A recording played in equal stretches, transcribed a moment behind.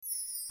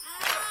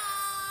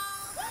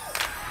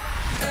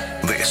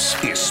This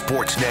is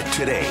Sportsnet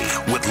Today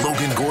with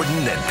Logan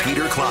Gordon and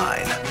Peter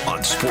Klein on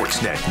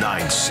Sportsnet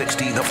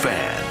 960 The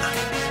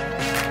Fan.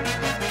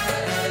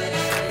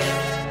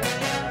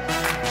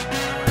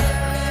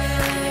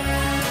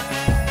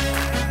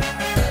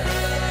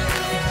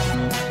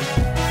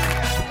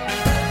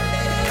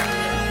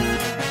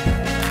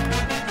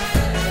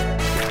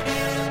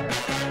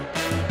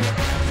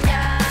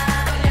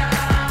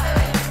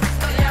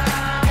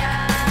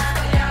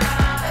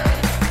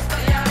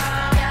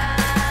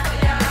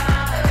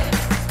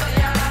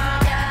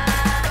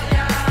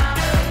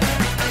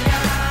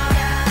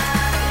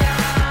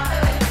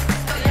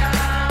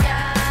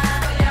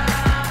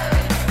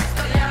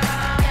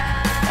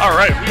 All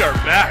right, we are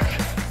back.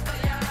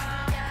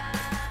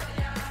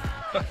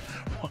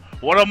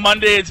 What a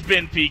Monday it's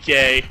been,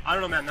 PK. I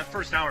don't know, man. That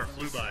first hour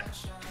flew by.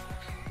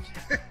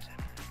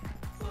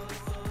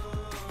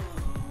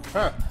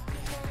 Huh.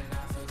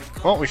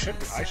 Well, I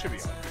should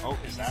be on. Oh,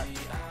 is that?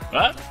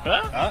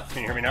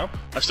 Can you hear me now?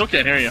 I still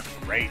can't hear you.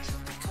 Great.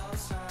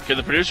 Can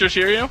the producers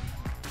hear you?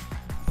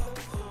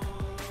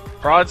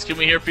 Prods, can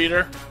we hear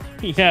Peter?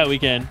 Yeah, we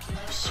can.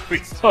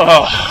 Sweet.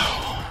 Oh.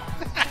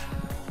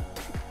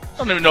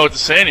 I don't even know what to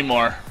say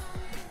anymore.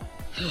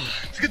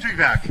 It's good to be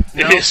back.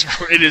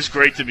 It is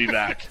great to be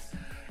back.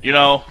 You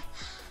know,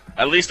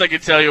 at least I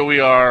can tell you we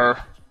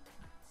are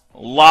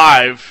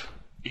live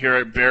here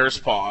at Bears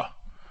Paw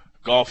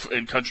Golf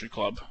and Country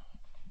Club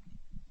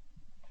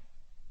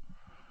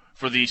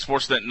for the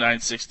Sportsnet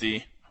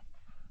 960.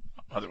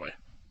 Other way.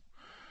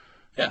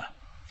 Yeah.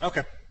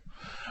 Okay.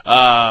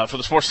 For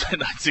the Sportsnet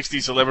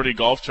 960 Celebrity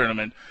Golf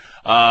Tournament.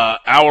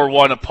 Hour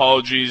one,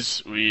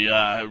 apologies. We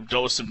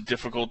dealt with some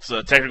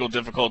technical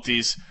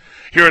difficulties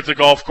here at the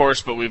golf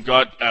course, but we've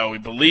got, we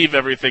believe,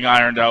 everything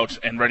ironed out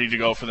and ready to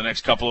go for the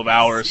next couple of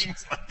hours.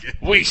 Seems like it.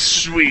 We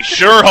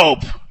sure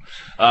hope,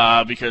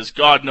 because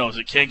God knows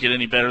it can't get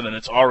any better than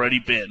it's already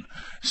been.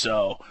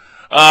 So,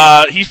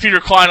 he's Peter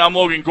Klein. I'm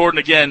Logan Gordon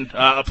again.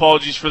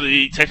 Apologies for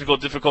the technical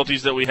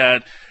difficulties that we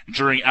had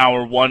during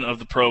hour one of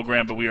the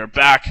program, but we are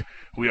back.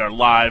 We are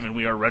live, and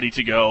we are ready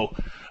to go.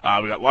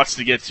 We got lots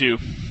to get to.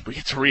 We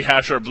get to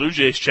rehash our Blue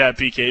Jays chat,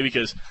 PK,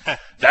 because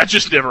that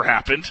just never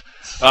happened.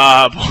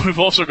 But we've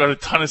also got a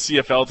ton of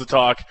CFL to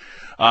talk.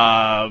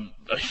 A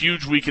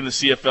huge week in the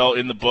CFL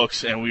in the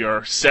books, and we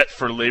are set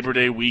for Labor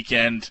Day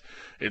weekend.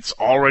 It's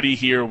already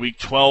here. Week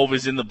 12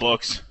 is in the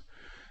books.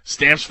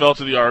 Stamps fell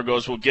to the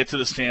Argos. We'll get to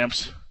the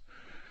Stamps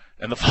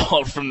and the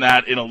fallout from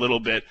that in a little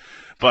bit.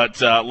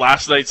 But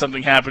last night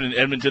something happened in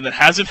Edmonton that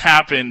hasn't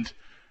happened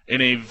in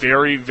a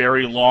very,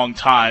 very long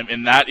time,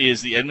 and that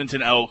is the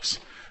Edmonton Elks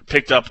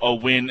picked up a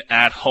win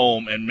at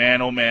home. And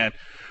man, oh man,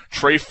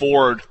 Trey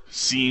Ford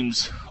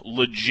seems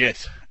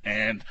legit.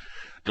 And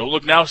don't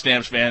look now,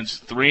 Stamps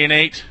fans.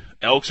 3-8.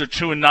 Elks are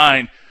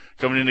 2-9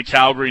 coming into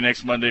Calgary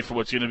next Monday for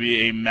what's going to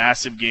be a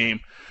massive game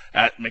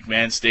at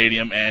McMahon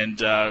Stadium. And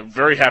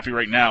very happy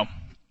right now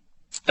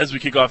as we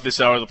kick off this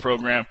hour of the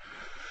program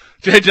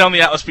to head down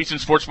the Atlas Pizza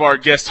and Sports Bar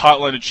guest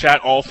hotline to chat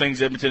all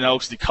things Edmonton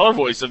Elks. The color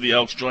voice of the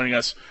Elks joining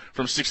us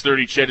from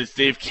 6:30 CHED. It's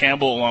Dave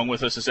Campbell along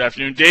with us this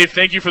afternoon. Dave,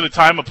 thank you for the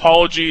time.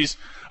 Apologies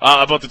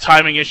about the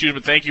timing issues,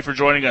 but thank you for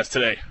joining us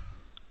today.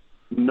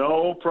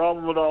 No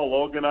problem at all,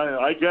 Logan.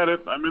 I get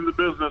it. I'm in the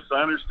business.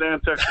 I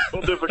understand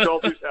technical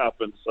difficulties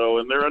happen,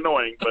 and they're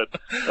annoying, but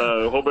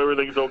hope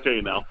everything's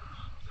okay now.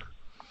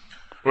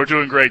 We're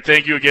doing great.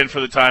 Thank you again for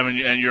the time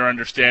and your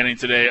understanding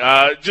today.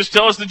 Just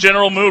tell us the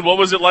general mood. What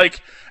was it like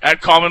at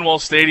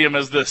Commonwealth Stadium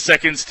as the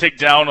seconds tick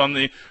down on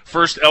the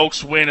first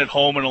Elks win at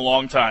home in a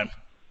long time?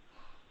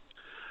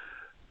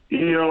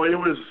 You know, it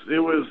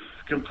was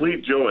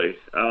complete joy.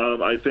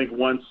 I think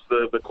once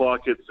the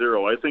clock hit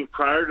zero. I think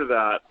prior to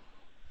that,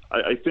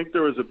 I think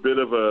there was a bit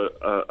of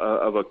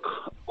a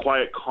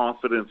quiet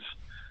confidence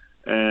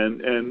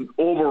and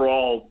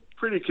overall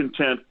pretty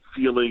content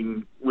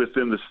feeling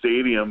within the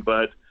stadium,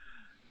 but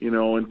you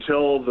know,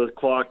 until the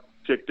clock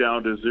ticked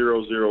down to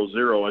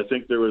 0-0-0, I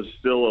think there was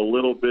still a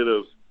little bit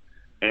of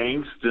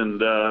angst.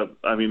 And,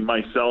 I mean,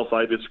 myself,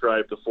 I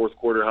described the fourth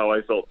quarter how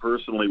I felt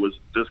personally was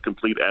just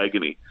complete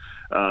agony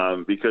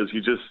because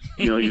you just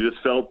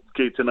felt,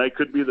 okay, tonight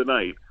could be the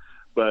night.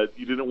 But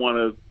you didn't want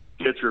to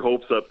get your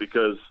hopes up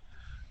because,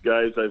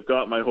 guys, I've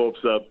got my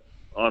hopes up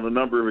on a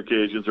number of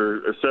occasions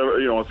or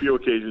several, a few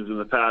occasions in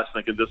the past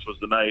thinking this was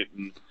the night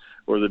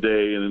or the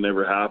day, and it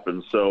never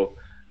happened. So,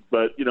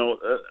 but,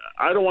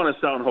 I don't want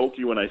to sound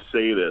hokey when I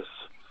say this,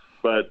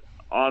 but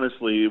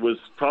honestly, it was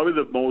probably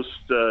the most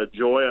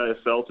joy I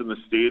have felt in the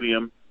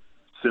stadium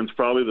since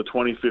probably the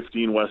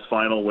 2015 West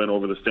Final win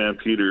over the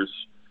Stampeders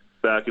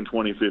back in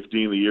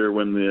 2015, the year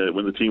when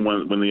the team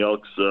won, when the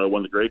Elks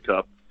won the Grey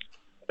Cup.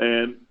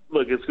 And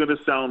look, it's going to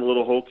sound a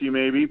little hokey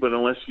maybe, but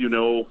unless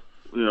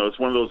it's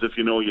one of those if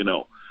you know, you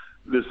know.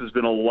 This has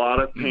been a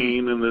lot of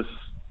pain in this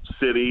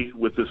city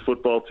with this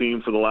football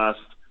team for the last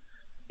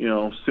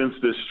since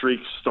this streak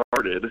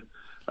started,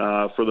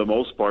 for the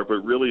most part, but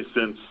really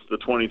since the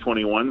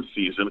 2021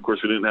 season. Of course,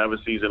 we didn't have a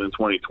season in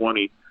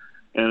 2020,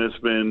 and it's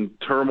been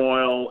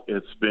turmoil.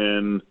 It's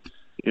been,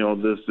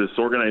 this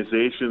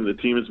organization. The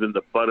team has been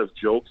the butt of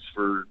jokes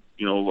for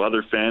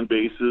other fan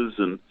bases,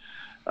 and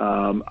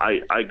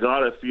I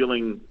got a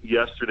feeling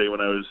yesterday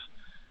when I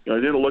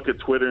didn't look at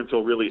Twitter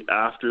until really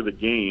after the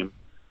game,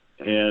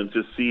 and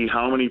to see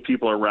how many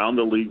people around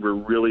the league were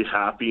really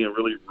happy and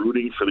really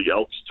rooting for the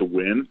Elks to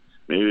win.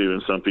 Maybe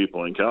even some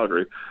people in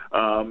Calgary,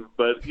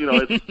 but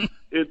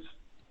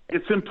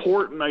it's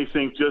important, I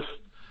think,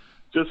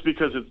 just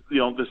because it's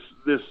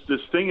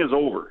this thing is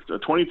over. A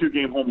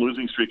 22-game home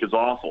losing streak is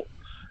awful,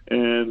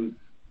 and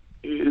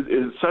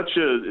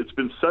it's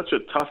been such a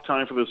tough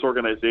time for this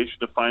organization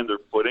to find their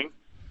footing.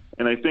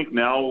 And I think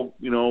now,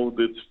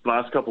 this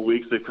last couple of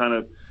weeks, they've kind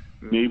of,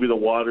 maybe the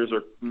waters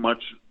are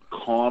much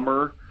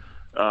calmer,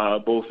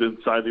 both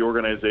inside the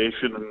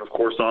organization and, of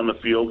course, on the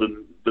field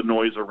and the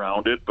noise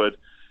around it. But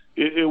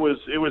it was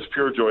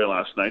pure joy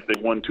last night. They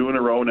won 2 in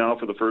a row now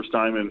for the first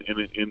time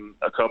in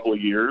a couple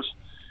of years.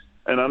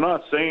 And I'm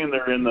not saying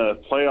they're in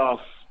the playoff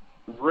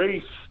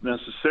race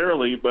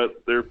necessarily,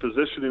 but they're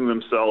positioning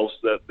themselves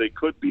that they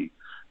could be.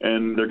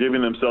 And they're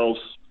giving themselves,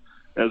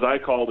 as I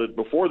called it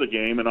before the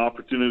game, an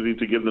opportunity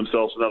to give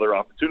themselves another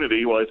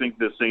opportunity. Well, I think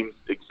the same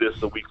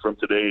exists a week from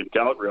today in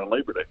Calgary on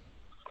Labor Day.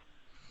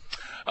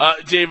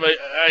 Dave,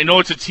 I know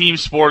it's a team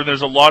sport and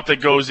there's a lot that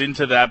goes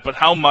into that, but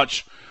how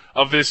much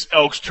of this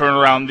Elks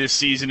turnaround this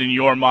season in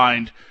your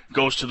mind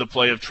goes to the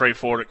play of Trey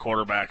Ford at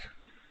quarterback?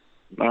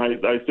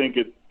 I think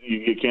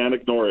you can't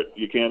ignore it.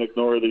 You can't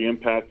ignore the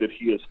impact that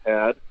he has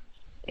had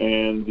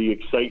and the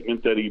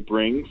excitement that he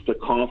brings, the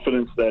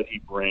confidence that he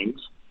brings.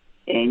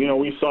 And,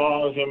 we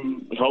saw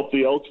him help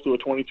the Elks to a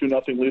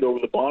 22-0 lead over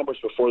the Bombers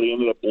before they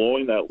ended up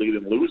blowing that lead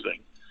and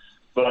losing.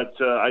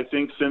 But I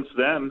think since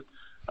then,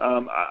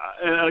 and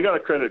I got to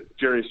credit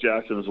Jarius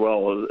Jackson as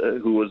well,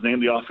 who was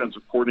named the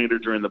offensive coordinator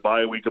during the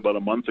bye week about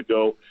a month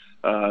ago,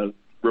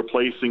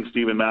 replacing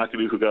Stephen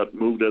McAdoo, who got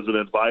moved as an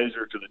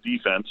advisor to the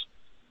defense.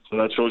 So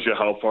that shows you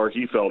how far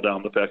he fell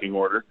down the pecking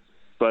order.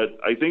 But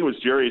I think it was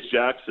Jarius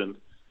Jackson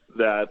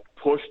that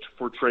pushed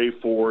for Trey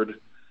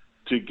Ford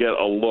to get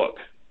a look.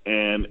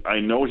 And I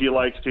know he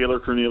likes Taylor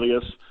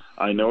Cornelius.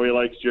 I know he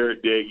likes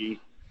Jarrett Dagey.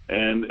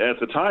 And at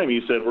the time,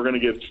 he said, we're going to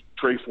give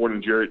Trey Ford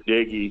and Jarrett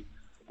Dagey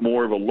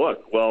more of a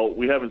look. Well,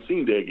 we haven't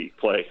seen Dagey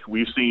play.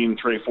 We've seen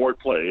Trey Ford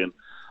play. And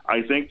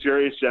I think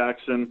Jarius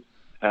Jackson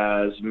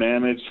has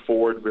managed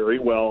Ford very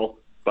well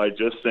by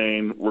just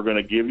saying, we're going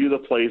to give you the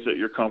plays that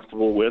you're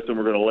comfortable with, and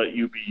we're going to let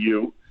you be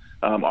you.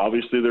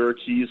 Obviously, there are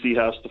keys he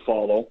has to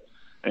follow.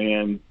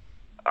 And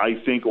I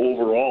think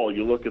overall,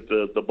 you look at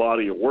the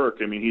body of work.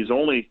 I mean, he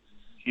only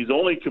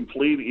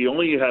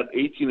had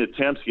 18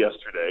 attempts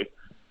yesterday.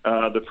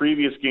 The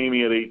previous game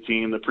he had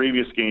 18. The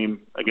previous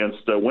game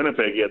against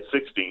Winnipeg he had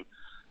 16.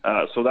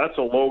 So that's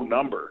a low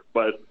number.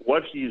 But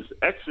what he's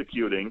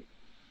executing,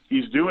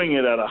 he's doing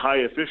it at a high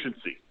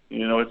efficiency.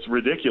 It's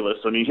ridiculous.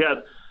 I mean, he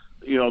had,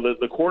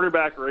 the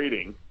quarterback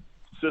rating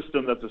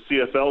system that the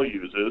CFL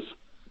uses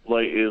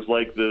is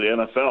like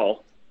the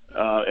NFL,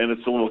 and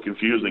it's a little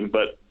confusing.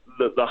 But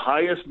the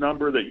highest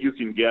number that you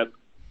can get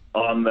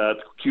on that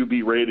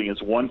QB rating is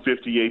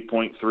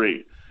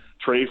 158.3.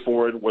 Trey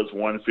Ford was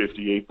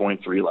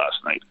 158.3 last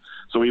night.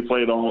 So he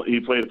played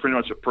pretty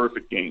much a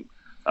perfect game.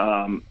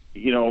 When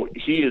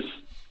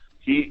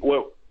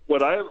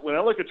I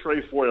look at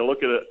Trey Ford, I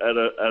look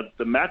at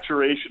the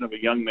maturation of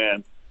a young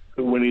man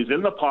who, when he's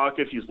in the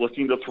pocket, he's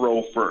looking to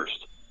throw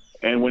first.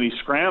 And when he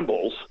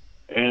scrambles,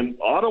 and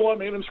Ottawa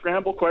made him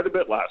scramble quite a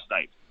bit last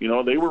night.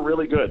 They were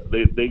really good.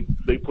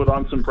 They put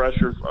on some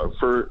pressure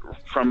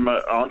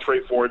on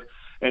Trey Ford,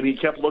 and he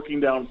kept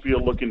looking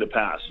downfield, looking to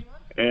pass.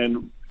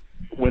 And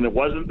when it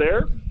wasn't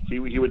there, he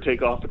would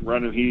take off and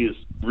run, and he is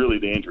really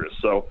dangerous.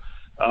 So,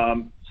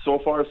 so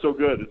far so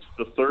good. It's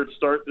the third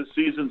start this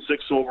season,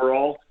 6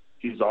 overall.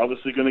 He's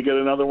obviously going to get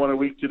another one a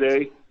week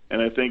today,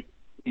 and I think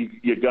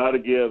you got to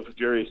give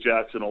Jarius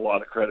Jackson a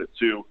lot of credit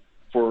too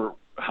for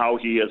how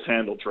he has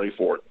handled Trey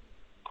Ford.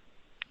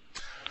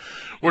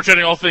 We're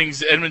chatting all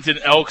things Edmonton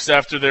Elks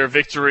after their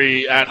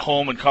victory at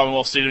home in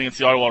Commonwealth Stadium against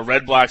the Ottawa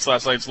Red Blacks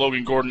last night. It's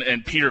Logan Gordon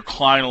and Peter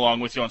Klein along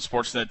with you on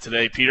Sportsnet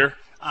today. Peter?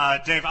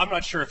 Dave, I'm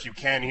not sure if you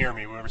can hear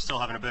me. We're still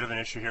having a bit of an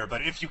issue here,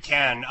 but if you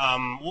can,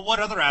 what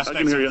other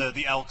aspects of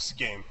the Elks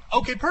game?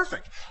 Okay,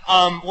 perfect.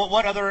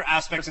 What other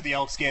aspects of the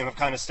Elks game have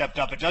kind of stepped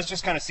up? It does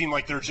just kind of seem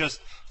like they're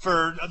just,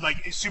 for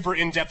super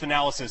in-depth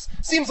analysis,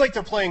 seems like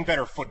they're playing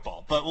better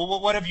football. But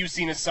what have you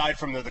seen aside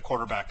from the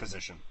quarterback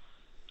position?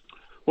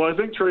 Well, I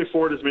think Trey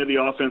Ford has made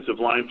the offensive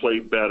line play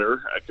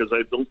better because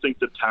I don't think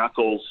the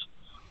tackles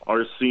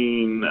are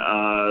seeing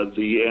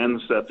the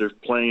ends that they're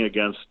playing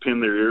against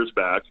pin their ears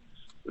back.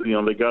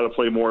 They got to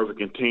play more of a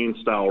contained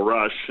style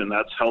rush, and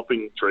that's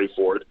helping Trey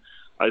Ford.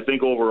 I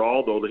think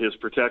overall, though, his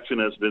protection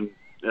has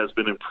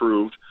been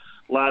improved.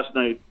 Last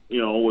night,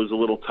 was a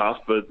little tough,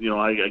 but the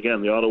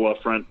Ottawa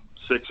front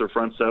 6 or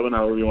front 7,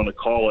 however you want to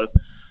call it,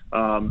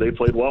 they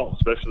played well,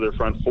 especially their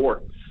front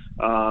 4.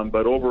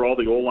 But overall,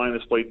 the O-line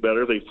has played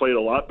better. They've played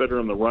a lot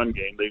better in the run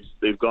game.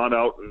 They've gone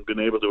out and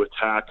been able to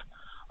attack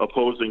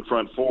opposing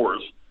front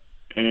 4s.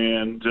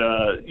 And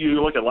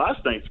you look at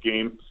last night's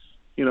game,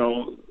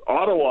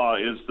 Ottawa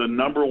is the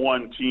number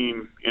one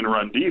team in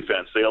run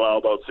defense. They allow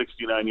about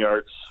 69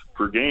 yards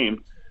per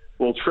game.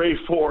 Well, Trey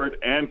Ford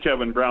and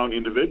Kevin Brown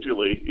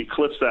individually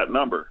eclipse that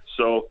number.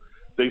 So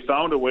they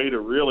found a way to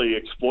really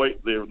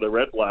exploit the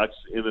Red Blacks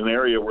in an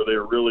area where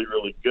they're really,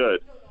 really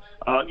good.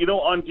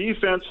 On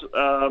defense,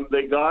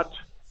 they got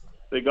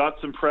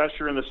some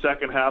pressure in the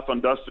second half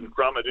on Dustin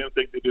Crum. I didn't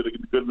think they did a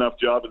good enough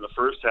job in the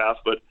first half,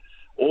 but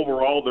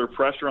overall their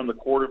pressure on the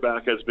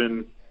quarterback has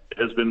been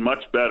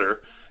much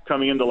better.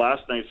 Coming into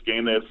last night's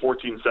game, they had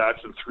 14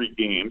 sacks in 3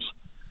 games.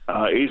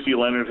 AC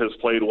Leonard has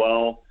played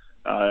well.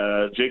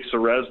 Jake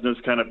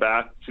Serezna's kind of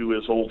back to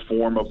his old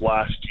form of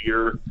last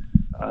year.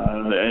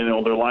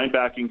 Their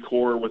linebacking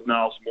core with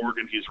Niles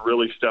Morgan, he's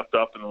really stepped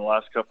up in the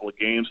last couple of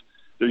games.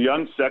 Their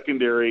young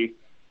secondary,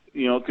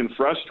 can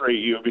frustrate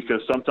you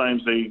because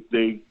sometimes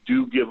they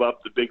do give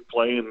up the big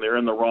play and they're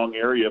in the wrong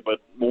area,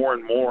 but more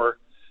and more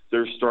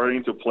they're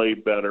starting to play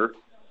better.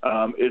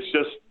 It's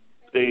just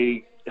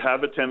they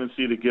have a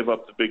tendency to give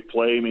up the big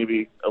play,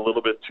 maybe a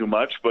little bit too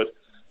much. But,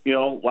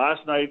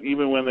 last night,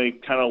 even when they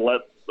kind of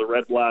let the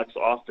Red Blacks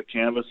off the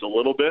canvas a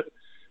little bit,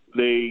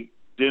 they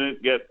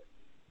didn't get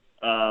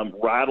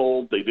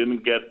rattled. They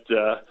didn't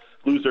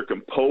lose their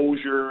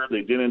composure.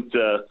 They didn't,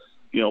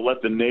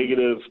 let the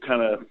negative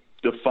kind of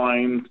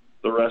define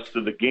the rest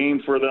of the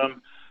game for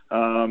them.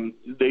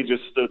 They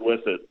just stood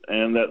with it,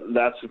 and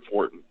that's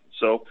important.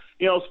 So,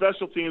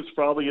 special teams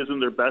probably isn't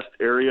their best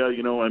area.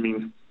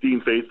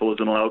 Dean Faithful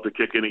isn't allowed to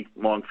kick any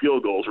long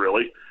field goals,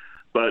 really.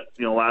 But,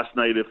 last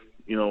night, if,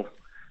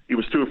 he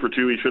was 2 for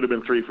 2, he should have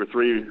been 3 for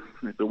 3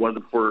 if it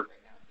wasn't for,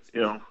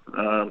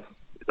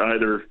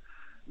 either,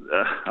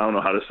 I don't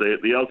know how to say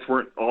it. The Elks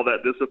weren't all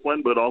that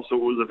disciplined, but also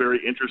it was a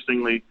very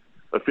interestingly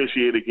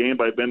officiated game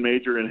by Ben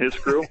Major and his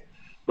crew.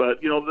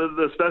 But,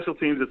 the special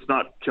teams, it's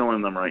not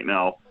killing them right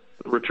now.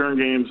 The return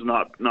game's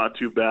not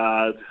too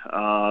bad.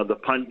 The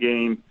punt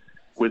game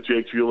with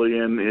Jake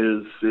Julian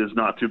is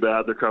not too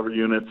bad. Their cover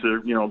units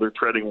they're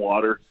treading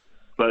water,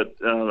 but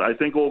I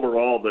think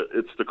overall that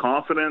it's the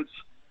confidence.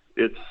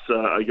 It's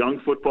a young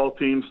football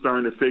team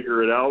starting to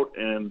figure it out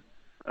and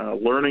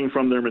learning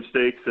from their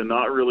mistakes and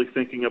not really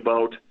thinking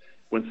about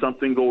when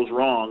something goes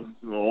wrong.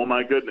 Oh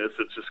my goodness,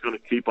 it's just going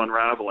to keep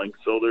unraveling.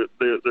 So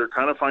they're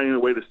kind of finding a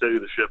way to steady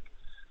the ship,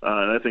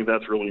 and I think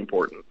that's really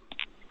important.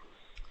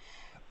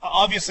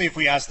 Obviously, if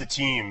we ask the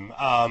team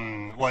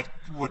what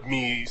would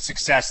mean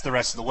success the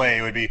rest of the way,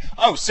 it would be,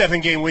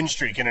 7-game win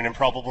streak and an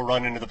improbable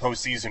run into the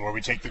postseason where we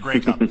take the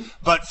Grey Cup.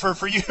 But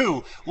for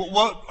you,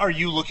 what are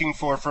you looking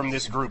for from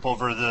this group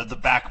over the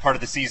back part of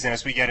the season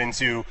as we get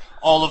into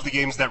all of the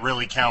games that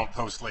really count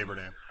post-Labor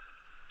Day?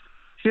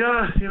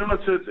 Yeah,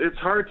 it's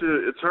hard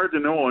to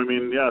know.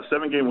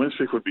 7-game win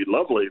streak would be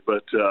lovely,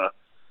 but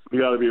we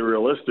got to be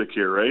realistic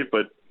here, right?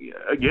 But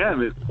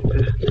again,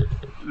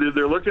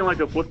 they're looking like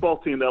a football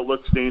team that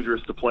looks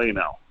dangerous to play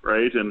now,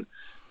 right? And,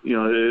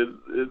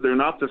 they're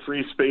not the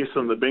free space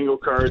on the bingo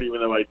card,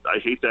 even though I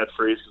hate that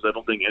phrase because I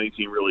don't think any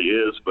team really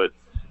is. But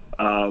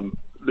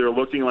they're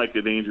looking like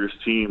a dangerous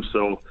team.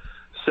 So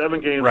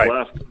 7 games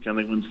left. Can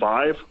they win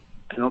 5?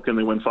 Can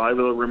they win 5 of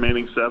the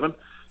remaining 7?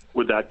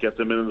 Would that get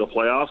them into the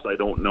playoffs? I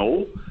don't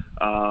know.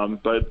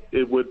 But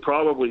it would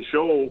probably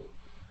show,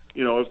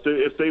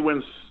 if they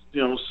win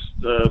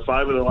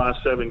 5 of the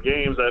last 7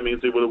 games, that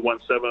means they would have won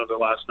 7 of the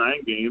last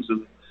 9 games,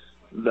 and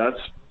that's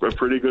a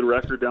pretty good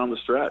record down the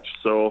stretch.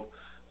 So,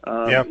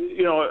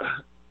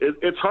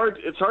 it's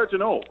hard to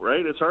know,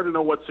 right? It's hard to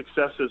know what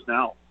success is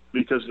now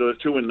because they're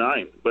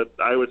 2-9. But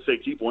I would say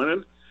keep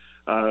winning.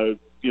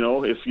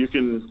 If you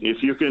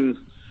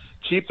can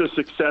keep the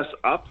success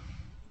up,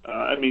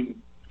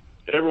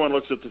 everyone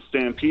looks at the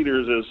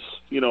Stampeders as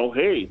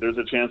hey, there's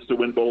a chance to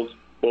win both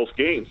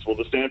games. Well,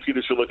 the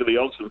Stampeders should look at the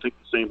Elks and think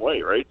the same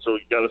way, right? So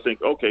you got to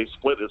think, okay,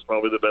 split is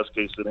probably the best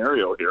case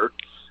scenario here,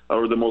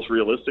 or the most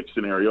realistic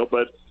scenario.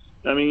 But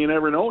you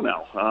never know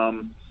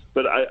now.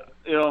 But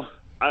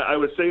I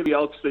would say the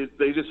Elks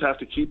they just have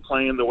to keep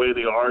playing the way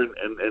they are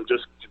and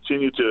just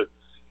continue to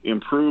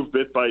improve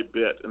bit by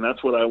bit, and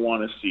that's what I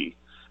want to see.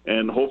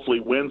 And hopefully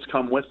wins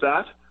come with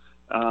that.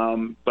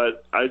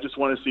 But I just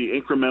want to see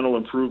incremental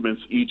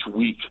improvements each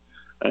week,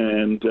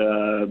 and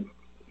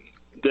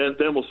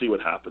then we'll see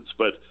what happens.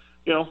 But,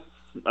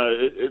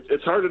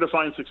 it's hard to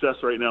define success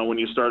right now when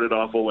you started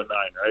off 0-9,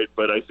 right?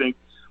 But I think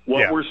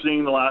what we're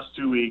seeing the last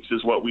 2 weeks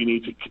is what we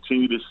need to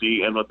continue to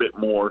see and a bit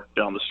more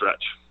down the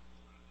stretch.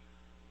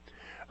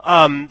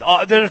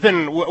 There's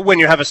been, when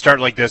you have a start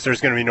like this,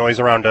 there's going to be noise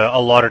around a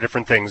lot of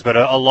different things, but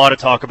a lot of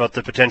talk about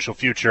the potential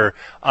future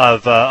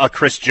of a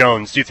Chris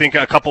Jones. Do you think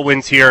a couple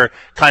wins here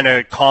kind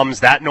of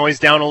calms that noise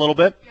down a little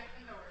bit?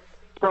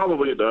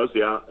 Probably it does,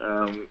 yeah.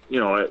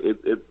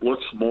 It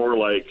looks more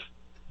like,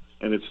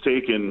 and it's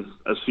taken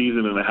a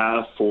season and a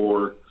half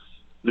for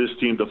this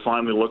team to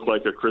finally look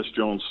like a Chris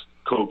Jones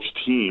coached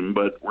team,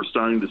 but we're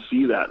starting to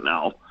see that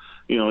now.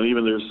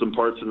 Even there's some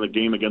parts in the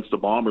game against the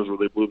Bombers where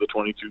they blew the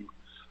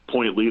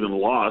 22-point lead and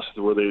lost,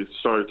 where they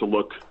started to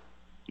look,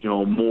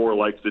 more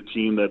like the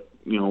team that,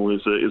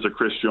 is a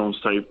Chris Jones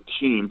type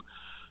team.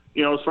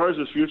 as far as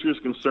his future is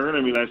concerned,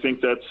 I mean, I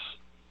think that's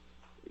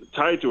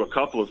tied to a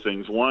couple of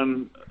things.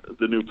 One,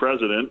 the new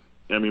president.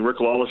 I mean, Rick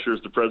Lawlisher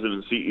is the president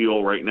and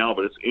CEO right now,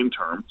 but it's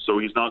interim, so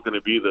he's not going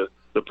to be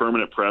the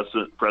permanent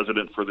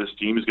president for this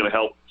team. He's going to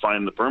help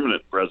find the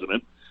permanent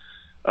president.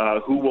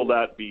 Who will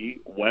that be?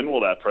 When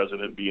will that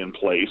president be in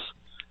place?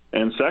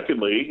 And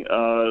secondly,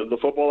 the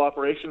football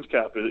operations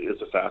cap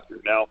is a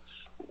factor. Now,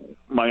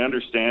 my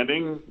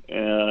understanding,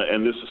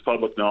 and this is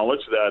public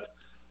knowledge, that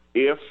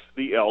if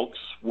the Elks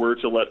were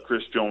to let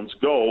Chris Jones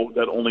go,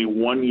 that only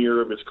 1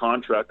 year of his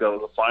contract out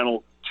of the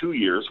final 2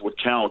 years would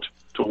count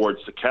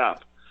towards the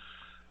cap.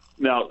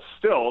 Now,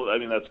 still, I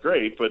mean, that's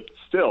great, but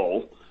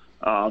still,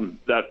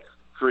 that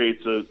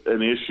creates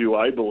an issue,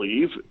 I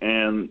believe.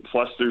 And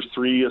plus, there's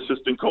 3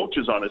 assistant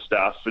coaches on his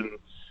staff, and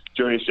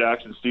Jarius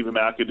Jackson, Stephen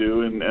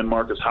McAdoo, and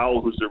Marcus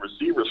Howell, who's the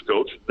receivers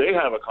coach. They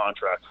have a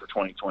contract for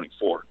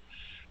 2024.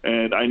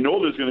 And I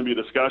know there's going to be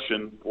a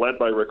discussion led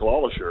by Rick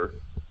Lawlisher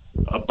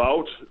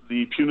about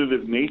the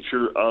punitive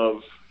nature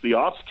of the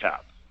ops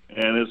cap.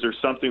 And is there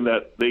something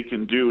that they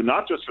can do,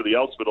 not just for the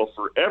Elks, but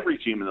for every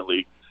team in the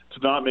league, to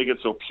not make it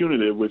so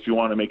punitive if you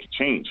want to make a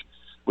change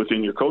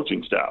within your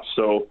coaching staff,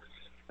 so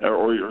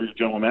or your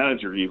general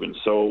manager even.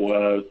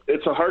 So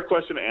it's a hard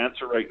question to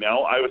answer right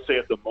now. I would say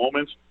at the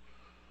moment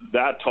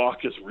that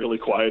talk is really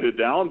quieted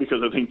down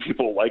because I think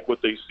people like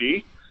what they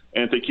see.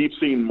 And if they keep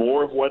seeing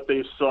more of what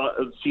they've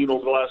seen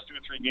over the last 2 or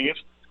 3 games,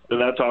 then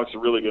that talk's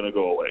really going to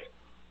go away.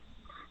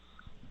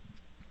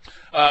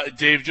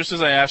 Dave, just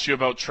as I asked you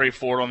about Trey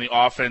Ford on the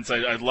offense,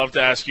 I'd love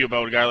to ask you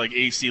about a guy like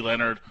A.C.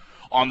 Leonard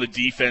on the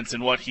defense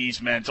and what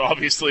he's meant.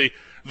 Obviously,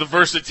 the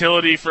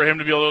versatility for him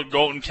to be able to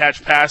go and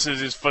catch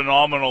passes is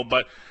phenomenal,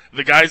 but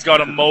the guy's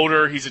got a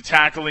motor. He's a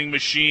tackling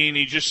machine.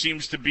 He just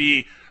seems to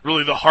be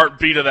really the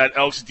heartbeat of that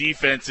Elks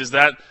defense. Is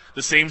that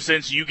the same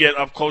sense you get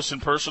up close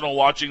and personal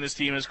watching this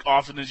team as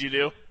often as you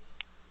do?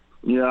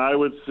 Yeah, I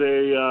would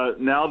say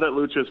now that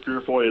Lucius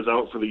Purifoy is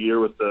out for the year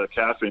with the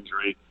calf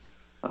injury,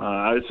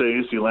 I'd say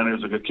A.C.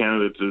 Leonard's a good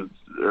candidate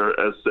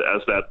as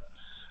that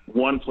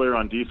one player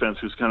on defense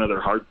who's kind of their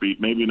heartbeat.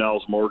 Maybe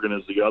Niles Morgan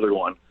is the other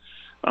one.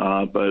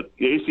 But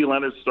A.C.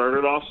 Leonard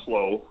started off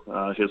slow.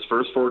 His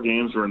first 4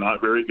 games were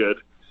not very good.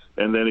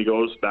 And then he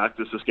goes back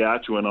to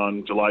Saskatchewan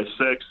on July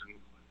 6th and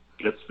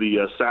gets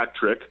the sack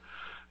trick.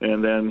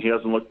 And then he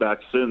hasn't looked back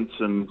since,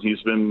 and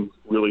he's been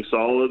really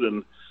solid.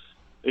 And,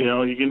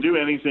 he can do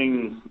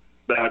anything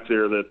back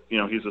there that,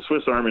 he's a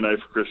Swiss Army knife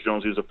for Chris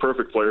Jones. He's a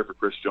perfect player for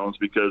Chris Jones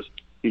because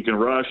he can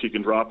rush, he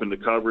can drop into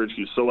coverage,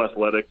 he's so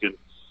athletic. And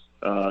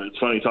it's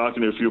funny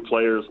talking to a few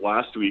players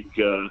last week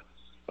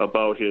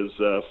about his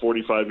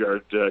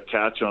 45-yard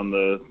catch on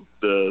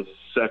the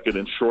second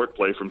and short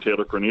play from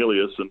Taylor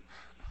Cornelius. And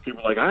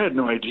people are like, I had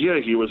no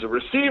idea he was a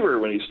receiver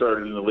when he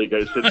started in the league.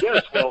 I said,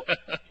 yes, well,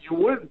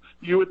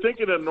 you would think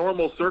in a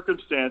normal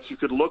circumstance you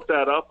could look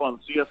that up on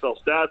CFL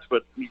stats,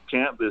 but you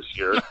can't this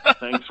year.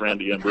 Thanks,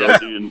 Randy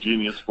Ambrosi and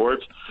Genius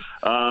Sports.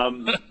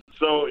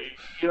 So,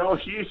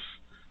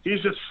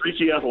 he's just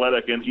freaky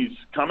athletic, and he's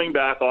coming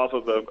back off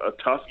of a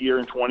tough year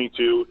in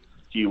 22.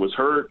 He was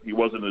hurt. He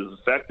wasn't as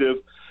effective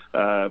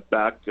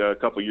back a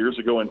couple years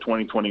ago in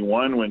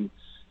 2021 when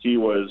he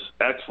was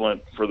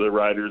excellent for the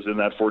Riders in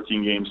that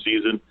 14-game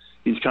season.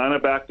 He's kind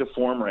of back to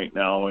form right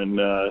now, and,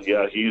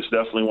 he's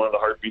definitely one of the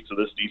heartbeats of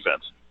this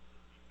defense.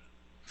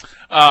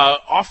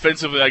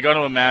 Offensively, I got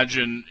to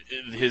imagine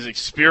his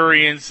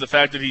experience, the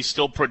fact that he's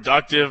still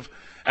productive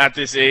at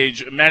this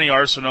age. Manny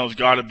Arsenault's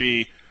got to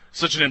be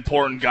such an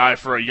important guy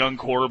for a young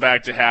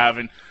quarterback to have.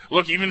 And,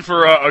 look, even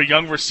for a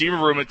young receiver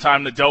room at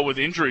time that dealt with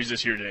injuries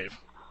this year, Dave.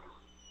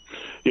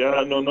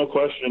 Yeah, no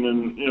question.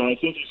 And, I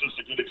think he's just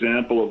a good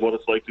example of what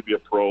it's like to be a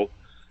pro.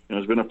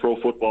 He's been a pro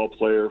football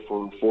player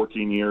for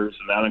 14 years,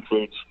 and that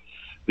includes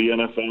the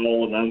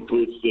NFL, and that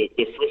includes the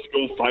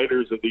Frisco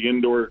Fighters of the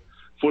Indoor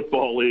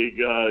Football League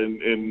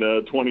in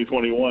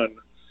 2021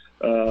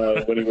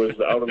 when he was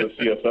out of the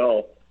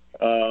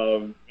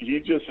CFL. He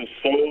just is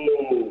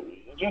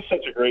just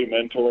such a great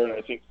mentor, and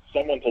I think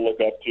someone to look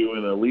up to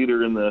and a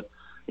leader in the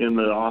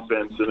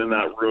offense and in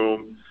that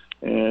room.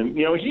 And,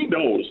 he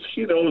knows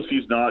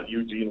he's not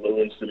Eugene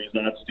Lewis, and he's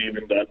not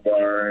Stephen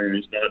Dunbar, and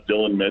he's not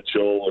Dylan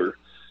Mitchell or,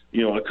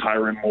 a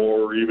Kyron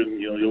Moore, or even,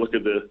 you look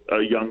at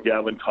a young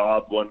Gavin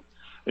Cobb, one,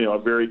 a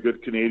very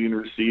good Canadian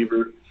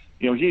receiver.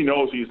 He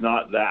knows he's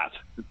not that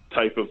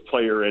type of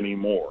player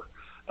anymore.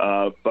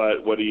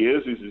 But what he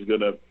is he's going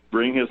to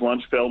bring his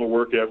lunch pail to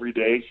work every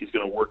day. He's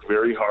going to work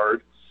very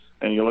hard.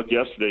 And you look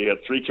yesterday, he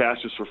had 3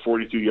 catches for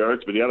 42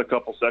 yards, but he had a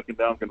couple second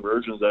down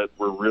conversions that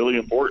were really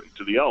important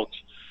to the Elks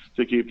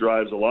to keep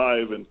drives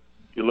alive. And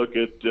you look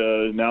at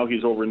now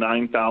he's over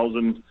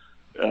 9,000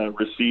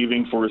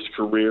 receiving for his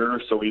career,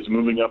 so he's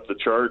moving up the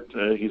chart.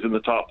 He's in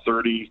the top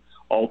 30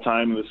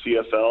 all-time in the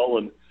CFL.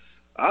 And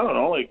I don't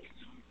know,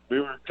 we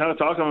were kind of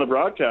talking on the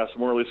broadcast,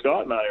 Morley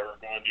Scott and I were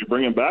going, do you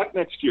bring him back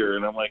next year?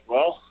 And I'm like,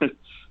 well,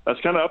 that's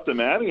kind of up to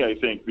Manny, I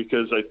think,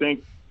 because I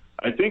think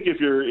if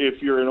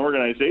you're an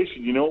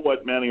organization, you know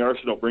what Manny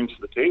Arsenault brings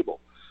to the table.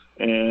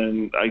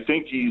 And I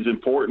think he's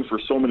important for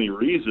so many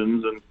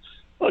reasons. And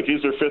look,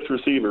 he's their fifth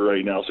receiver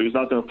right now, so he's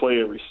not going to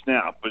play every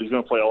snap, but he's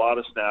going to play a lot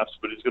of snaps,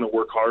 but he's going to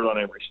work hard on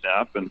every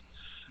snap. And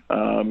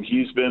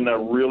he's been a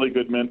really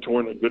good mentor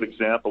and a good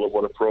example of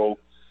what a pro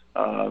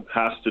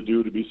has to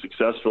do to be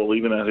successful,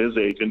 even at his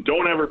age. And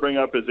don't ever bring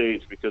up his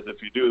age, because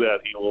if you do that,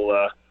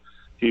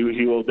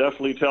 he will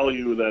definitely tell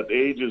you that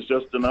age is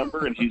just a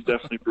number, and he's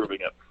definitely proving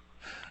it.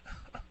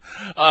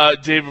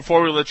 Dave,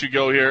 before we let you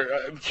go here,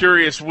 I'm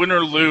curious, win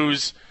or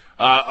lose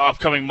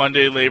upcoming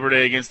Monday, Labor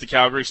Day, against the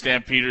Calgary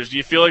Stampeders, do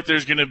you feel like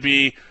there's going to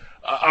be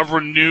a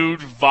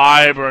renewed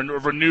vibe or a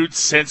renewed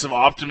sense of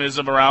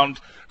optimism around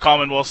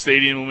Commonwealth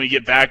Stadium when we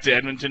get back to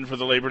Edmonton for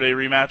the Labor Day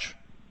rematch?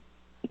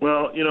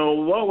 Well,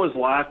 what was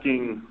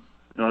lacking,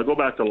 I go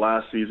back to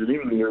last season,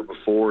 even the year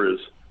before, is,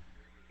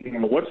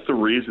 what's the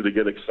reason to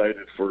get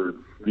excited for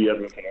the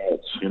Edmonton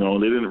Elks? They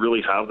didn't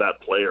really have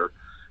that player.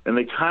 And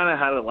they kind of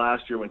had it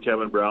last year when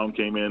Kevin Brown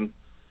came in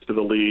to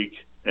the league,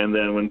 and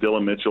then when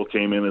Dylan Mitchell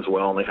came in as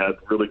well, and they had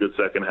really good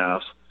second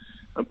halves.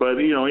 But,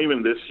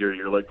 even this year,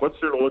 you're like, what's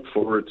there to look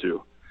forward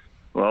to?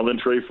 Well, then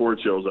Trey Ford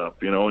shows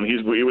up, and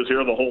he was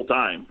here the whole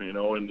time,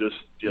 and just,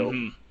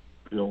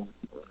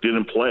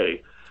 didn't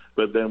play.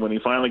 But then when he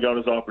finally got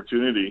his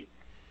opportunity,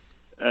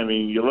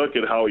 you look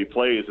at how he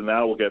plays, and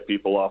that will get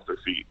people off their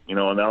feet, and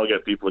that'll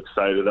get people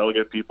excited. That'll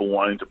get people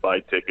wanting to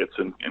buy tickets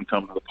and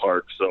come to the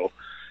park. So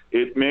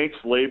it makes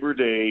Labor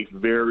Day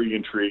very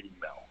intriguing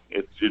now.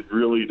 It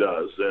really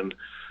does. And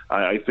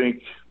I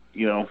think,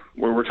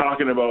 we're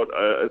talking about,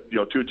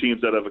 two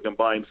teams that have a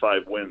combined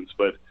 5 wins.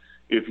 But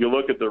if you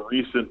look at the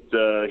recent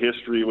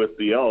history with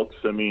the Elks,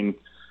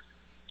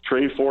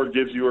 Trey Ford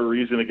gives you a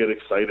reason to get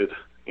excited.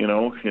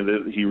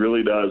 He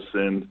really does.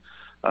 And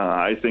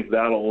I think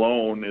that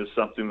alone is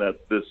something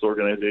that this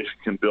organization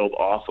can build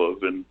off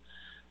of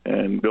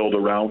and build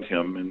around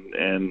him.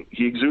 And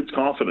he exudes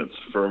confidence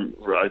for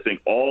I think,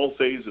 all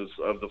phases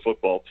of the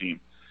football team.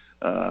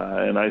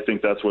 And I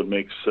think that's what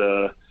makes,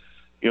 the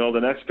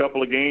next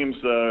couple of games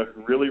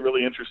really,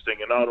 really interesting.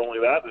 And not only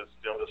that,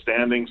 the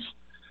standings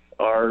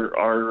are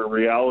a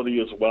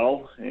reality as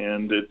well.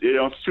 And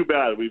it's too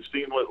bad. We've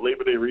seen what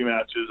Labor Day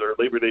rematches or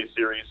Labor Day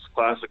series,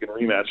 classic and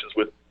rematches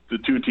with the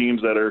two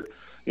teams that are,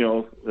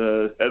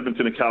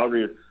 Edmonton and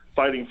Calgary are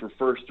fighting for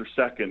first or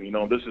second.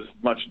 This is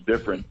much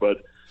different,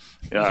 but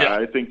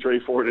I think Trey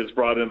Ford has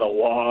brought in a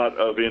lot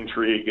of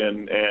intrigue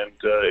and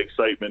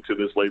excitement to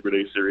this Labor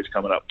Day series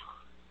coming up.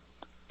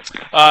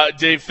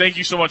 Dave, thank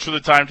you so much for the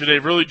time today.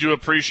 Really do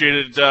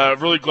appreciate it.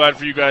 Really glad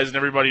for you guys and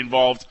everybody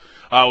involved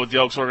with the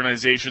Elks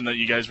organization that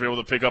you guys were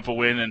able to pick up a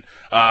win. And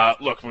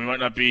look, we might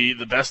not be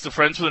the best of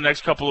friends for the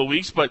next couple of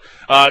weeks, but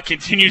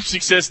continued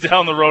success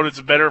down the road. It's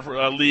a better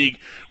league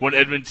when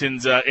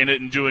Edmonton's in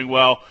it and doing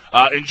well.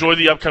 Enjoy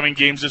the upcoming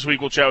games this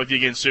week. We'll chat with you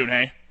again soon,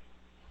 hey?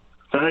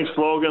 Thanks,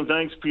 Logan.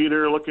 Thanks,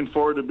 Peter. Looking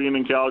forward to being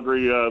in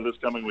Calgary this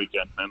coming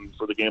weekend and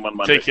for the game on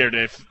Monday. Take care,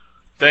 Dave.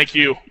 Thank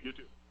you. You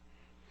too.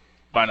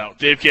 Bye now.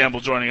 Dave Campbell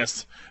joining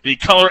us, the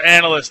color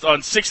analyst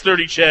on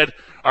 630 Ched,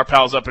 our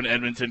pals up in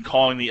Edmonton,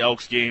 calling the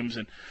Elks games.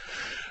 And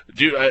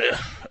dude,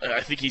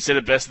 I think he said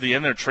it best at the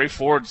end there. Trey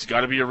Ford's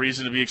got to be a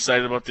reason to be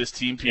excited about this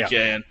team, PK.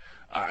 Yeah. And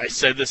I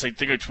said this, I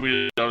think I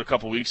tweeted it out a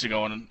couple weeks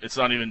ago, and it's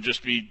not even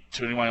just me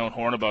tooting my own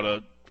horn about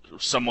a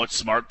somewhat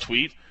smart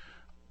tweet.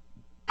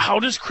 How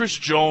does Chris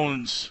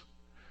Jones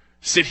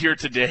sit here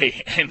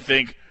today and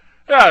think,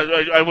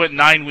 I went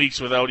 9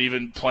 weeks without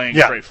even playing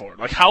Trey Ford?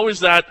 Like, how is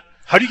that?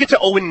 How do you get to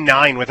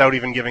 0-9 without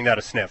even giving that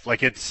a sniff?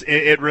 Like,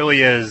 it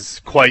really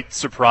is quite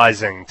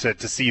surprising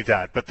to see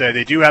that. But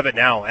they do have it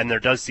now, and there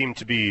does seem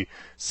to be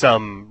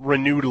some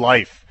renewed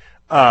life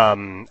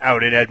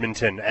out in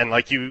Edmonton. And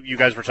like you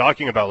guys were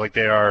talking about, like,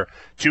 they are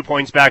 2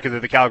 points back of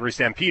the Calgary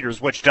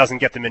Stampeders, which doesn't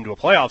get them into a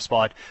playoff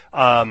spot,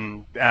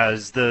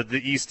 as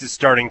the East is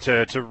starting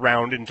to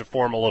round into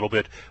form a little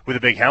bit with a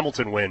big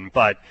Hamilton win.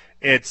 But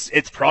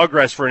it's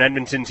progress for an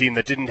Edmonton team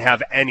that didn't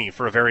have any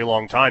for a very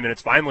long time, and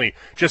it's finally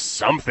just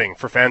something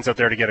for fans out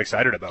there to get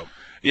excited about.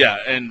 Yeah,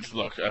 and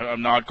look,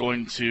 I'm not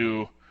going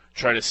to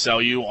try to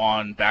sell you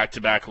on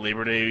back-to-back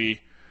Labor Day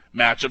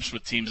matchups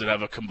with teams that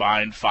have a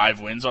combined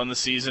 5 wins on the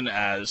season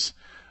as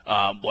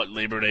what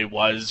Labor Day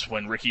was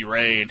when Ricky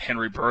Ray and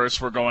Henry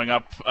Burris were going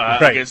up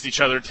against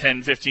each other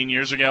 10, 15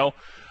 years ago.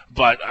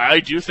 But I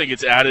do think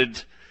it's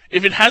added,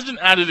 if it hasn't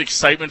added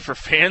excitement for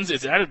fans,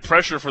 it's added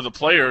pressure for the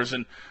players,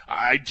 and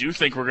I do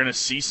think we're going to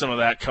see some of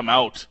that come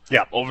out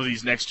over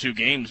these next 2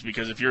 games,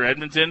 because if you're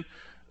Edmonton,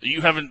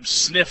 you haven't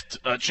sniffed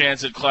a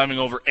chance at climbing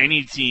over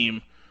any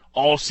team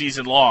all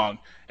season long,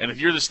 and if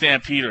you're the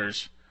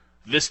Stampeders,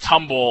 this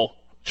tumble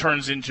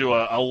turns into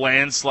a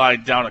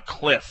landslide down a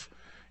cliff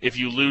if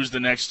you lose the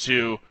next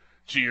 2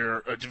 to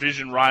your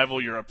division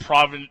rival, your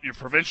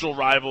provincial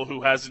rival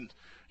who hasn't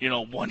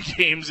won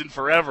games in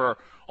forever.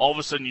 All of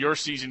a sudden your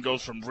season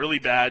goes from really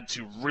bad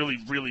to really,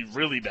 really,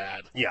 really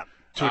bad. Yeah,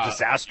 to a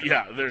disaster.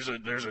 Yeah, there's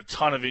a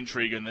ton of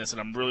intrigue in this,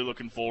 and I'm really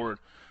looking forward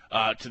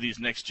to these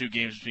next 2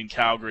 games between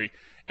Calgary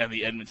and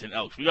the Edmonton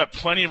Elks. We've got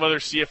plenty of other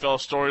CFL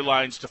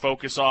storylines to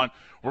focus on.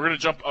 We're going to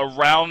jump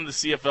around the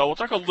CFL. We'll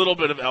talk a little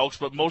bit of Elks,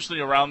 but mostly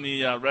around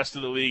the rest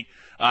of the league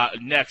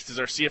next as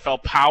our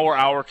CFL Power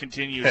Hour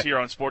continues here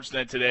on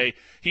Sportsnet today.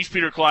 He's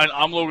Peter Klein.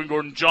 I'm Logan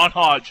Gordon. John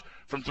Hodge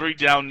from 3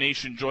 Down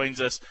Nation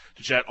joins us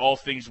to chat all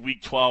things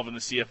Week 12 in the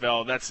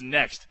CFL. That's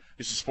next.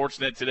 This is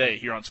Sportsnet Today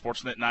here on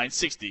Sportsnet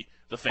 960,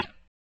 The Fan.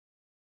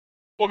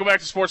 Welcome back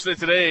to Sportsnet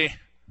Today.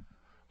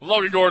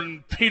 Logan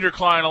Gordon, Peter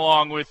Klein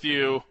along with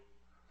you.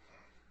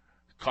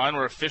 Klein,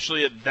 we're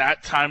officially at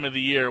that time of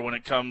the year when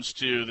it comes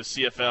to the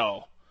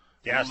CFL.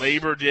 Yes.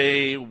 Labor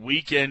Day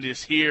weekend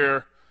is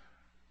here.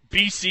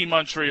 BC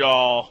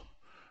Montreal,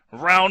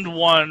 round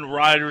 1,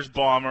 Riders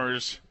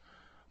Bombers,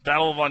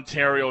 Battle of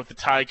Ontario with the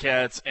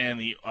Ticats and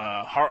the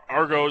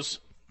Argos,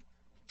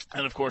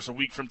 and of course a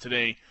week from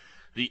today,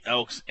 the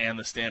Elks and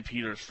the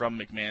Stampeders from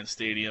McMahon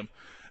Stadium.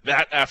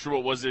 That after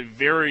what was a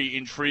very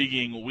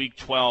intriguing Week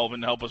 12,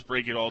 and to help us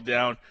break it all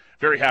down,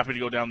 very happy to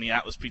go down the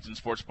Atlas Pizza and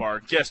Sports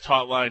Bar guest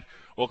hotline,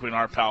 welcoming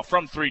our pal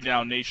from 3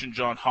 Down Nation,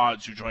 John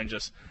Hodge, who joins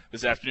us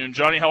this afternoon.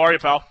 Johnny, how are you,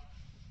 pal?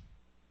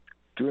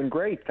 Doing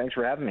great. Thanks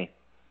for having me.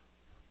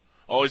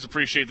 Always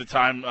appreciate the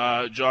time,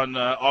 John.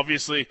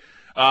 Obviously,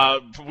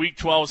 Week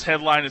 12's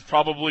headline is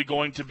probably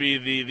going to be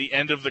the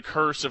end of the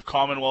curse of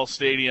Commonwealth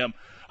Stadium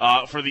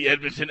for the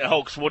Edmonton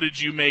Elks. What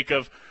did you make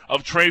of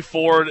Trey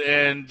Ford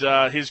and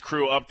his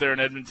crew up there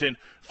in Edmonton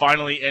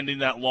finally ending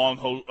that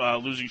long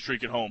losing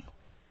streak at home?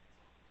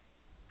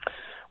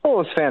 Well, it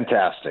was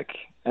fantastic.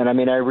 And, I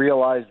mean, I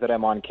realize that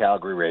I'm on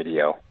Calgary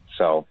radio.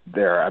 So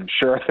I'm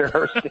sure there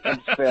are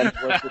Stamps fans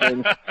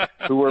listening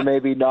who are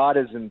maybe not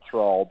as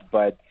enthralled.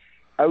 But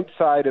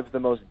outside of the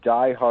most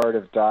diehard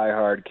of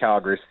diehard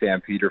Calgary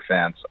Stampeder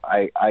fans,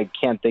 I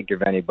can't think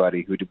of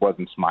anybody who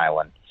wasn't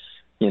smiling,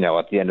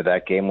 at the end of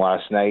that game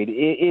last night.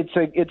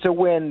 It's a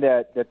win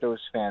that those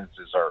fans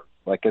deserve.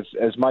 Like,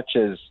 as much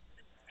as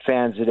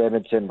fans at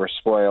Edmonton were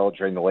spoiled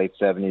during the late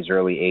 70s,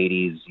 early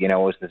 80s, it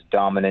was this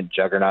dominant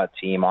juggernaut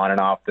team on and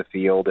off the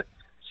field,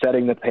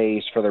 setting the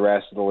pace for the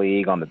rest of the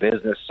league on the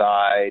business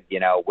side,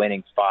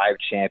 winning 5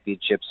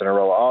 championships in a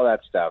row, all that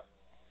stuff.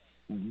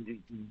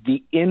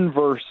 The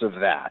inverse of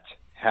that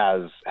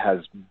has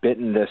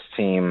bitten this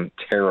team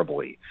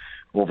terribly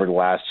over the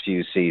last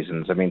few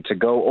seasons. I mean, to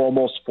go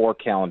almost 4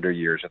 calendar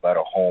years without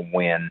a home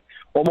win,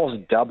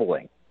 almost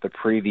doubling the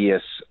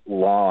previous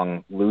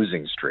long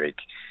losing streak,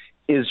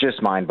 is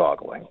just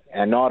mind-boggling.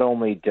 And not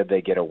only did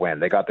they get a win,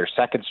 they got their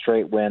second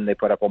straight win. They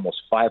put up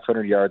almost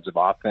 500 yards of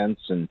offense,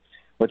 and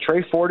what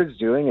Trey Ford is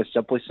doing is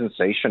simply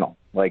sensational.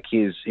 Like,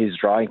 he's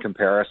drawing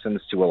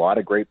comparisons to a lot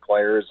of great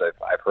players.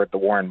 I've heard the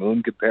Warren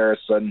Moon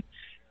comparison.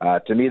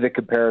 To me, the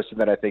comparison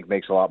that I think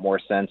makes a lot more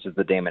sense is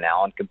the Damon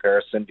Allen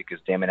comparison, because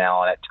Damon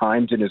Allen at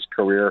times in his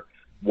career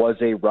was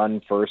a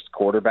run-first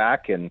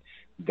quarterback, and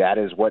that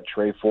is what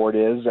Trey Ford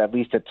is, at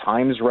least at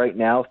times right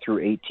now, through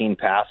 18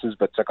 passes,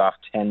 but took off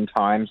 10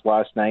 times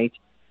last night.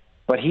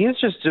 But he is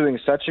just doing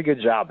such a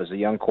good job as a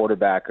young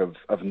quarterback of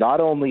not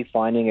only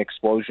finding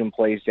explosion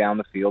plays down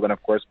the field and,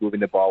 of course, moving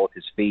the ball with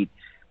his feet,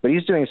 but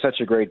he's doing such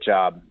a great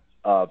job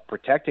of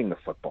protecting the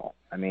football.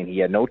 I mean, he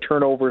had no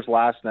turnovers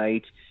last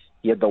night.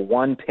 He had the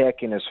 1 pick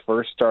in his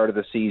first start of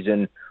the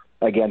season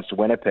against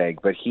Winnipeg,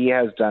 but he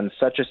has done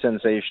such a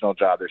sensational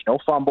job. There's no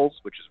fumbles,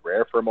 which is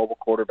rare for a mobile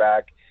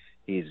quarterback.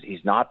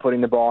 He's not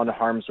putting the ball into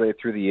harm's way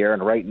through the air,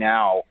 and right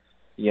now,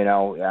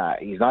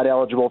 he's not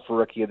eligible for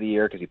Rookie of the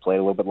Year because he played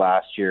a little bit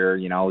last year.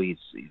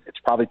 It's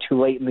probably too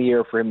late in the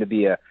year for him to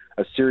be a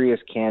serious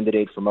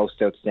candidate for Most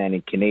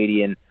Outstanding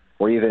Canadian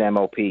or even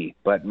MOP.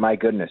 But my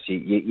goodness,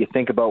 you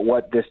think about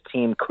what this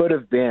team could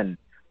have been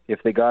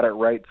if they got it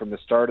right from the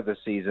start of the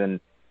season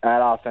at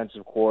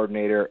offensive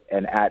coordinator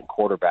and at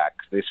quarterback.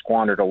 They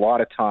squandered a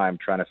lot of time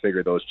trying to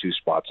figure those 2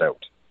 spots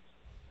out.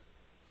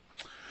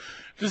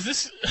 Does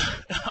this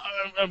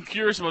 – I'm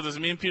curious about this.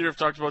 Me and Peter have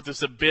talked about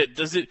this a bit.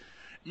 Does it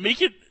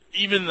make it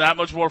even that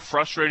much more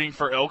frustrating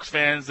for Elks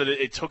fans that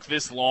it took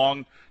this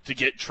long to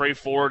get Trey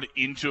Ford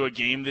into a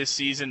game this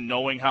season,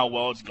 knowing how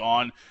well it's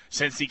gone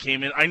since he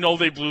came in? I know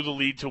they blew the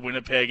lead to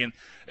Winnipeg, and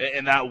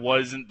that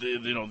wasn't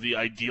the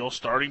ideal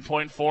starting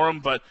point for him,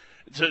 but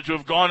to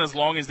have gone as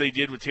long as they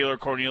did with Taylor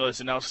Cornelius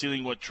and now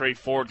seeing what Trey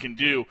Ford can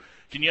do,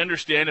 can you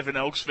understand if an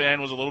Elks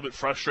fan was a little bit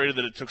frustrated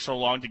that it took so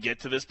long to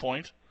get to this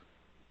point?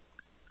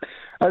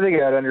 I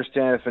think I'd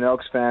understand if an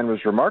Elks fan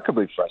was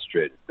remarkably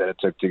frustrated that it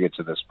took to get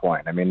to this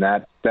point. I mean,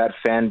 that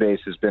fan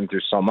base has been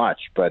through so much,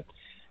 but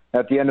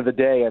at the end of the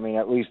day, I mean,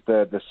 at least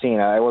the scene,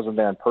 I wasn't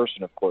there in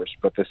person, of course,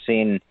 but the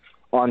scene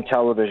on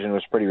television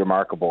was pretty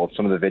remarkable.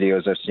 Some of the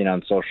videos I've seen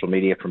on social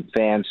media from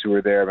fans who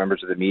were there,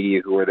 members of the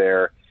media who were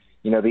there,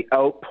 the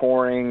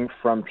outpouring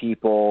from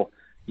people,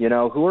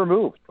 who were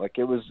moved. Like,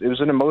 it was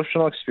an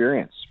emotional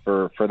experience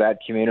for that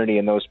community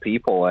and those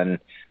people. And,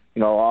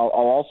 I'll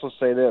also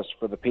say this,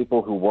 for the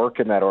people who work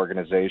in that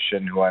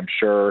organization, who I'm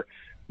sure,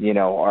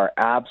 are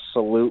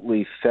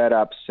absolutely fed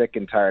up, sick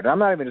and tired. And I'm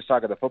not even just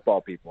talking the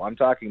football people. I'm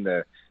talking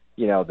the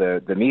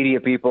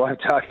media people. I'm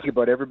talking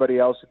about everybody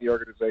else in the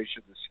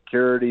organization, the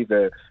security,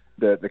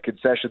 the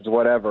concessions,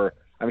 whatever.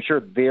 I'm sure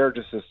they're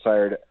just as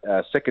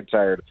sick and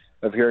tired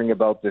of hearing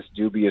about this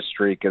dubious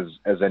streak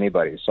as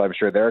anybody. So I'm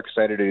sure they're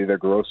excited to do their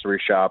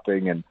grocery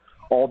shopping and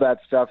all that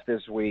stuff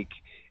this week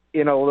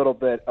in a little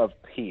bit of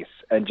peace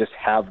and just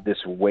have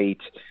this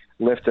weight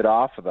lifted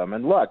off of them.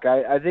 And look,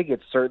 I think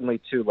it's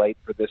certainly too late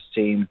for this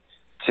team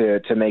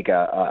to make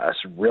a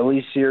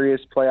really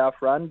serious playoff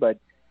run, but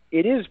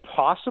it is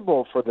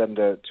possible for them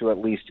to at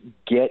least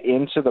get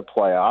into the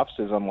playoffs,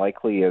 as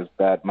unlikely as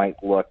that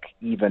might look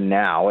even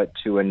now at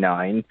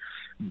 2-9.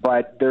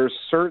 But there's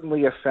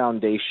certainly a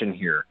foundation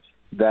here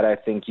that I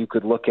think you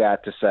could look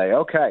at to say,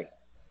 okay,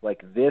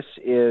 like this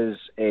is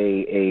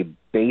a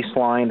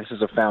baseline, this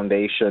is a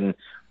foundation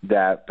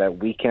that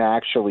we can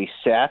actually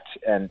set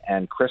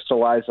and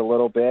crystallize a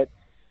little bit.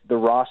 The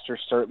roster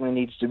certainly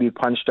needs to be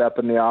punched up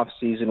in the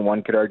offseason.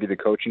 One could argue the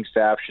coaching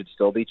staff should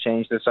still be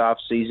changed this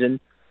offseason.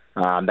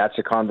 That's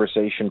a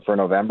conversation for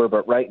November.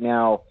 But right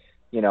now,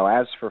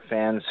 as for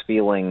fans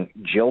feeling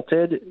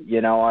jilted,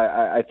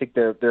 I think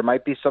there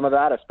might be some of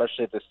that,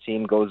 especially if this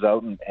team goes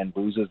out and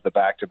loses the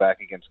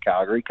back-to-back against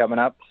Calgary coming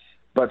up.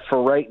 But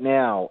for right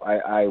now,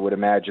 I would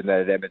imagine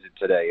that at Edmonton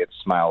today, it's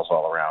smiles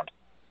all around.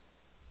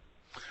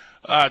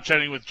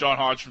 Chatting with John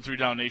Hodge from 3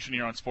 Down Nation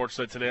here on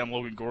Sportsnet today. I'm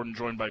Logan Gordon,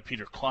 joined by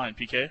Peter Klein.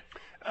 PK?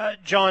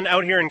 John,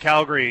 out here in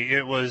Calgary,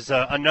 it was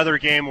another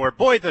game where,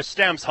 boy, the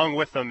Stamps hung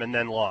with them and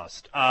then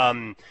lost.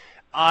 I'm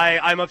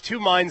of two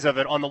minds of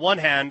it. On the one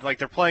hand, like,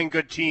 they're playing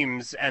good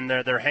teams and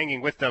they're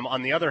hanging with them.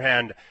 On the other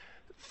hand,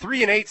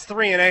 3-8's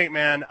 3-8,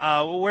 man.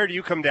 Where do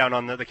you come down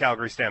on the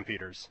Calgary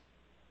Stampeders?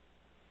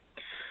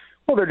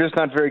 Well, they're just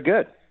not very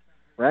good,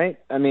 right?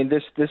 I mean,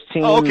 this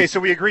team. Oh, okay, so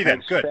we agree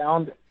then. Good.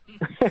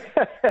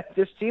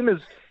 This team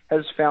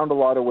has found a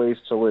lot of ways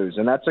to lose,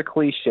 and that's a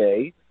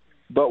cliche.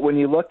 But when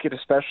you look at,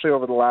 especially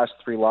over the last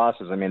 3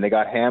 losses, I mean, they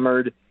got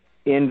hammered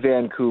in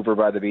Vancouver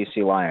by the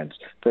BC Lions.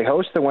 They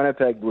host the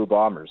Winnipeg Blue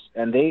Bombers,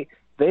 and they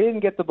didn't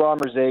get the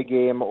Bombers A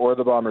game or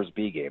the Bombers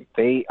B game.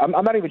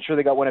 I'm not even sure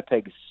they got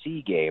Winnipeg's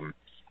C game,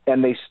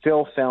 and they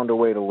still found a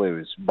way to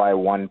lose by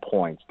 1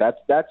 point. That's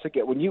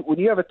when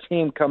you have a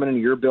team coming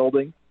into your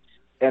building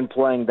and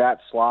playing that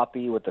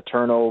sloppy with the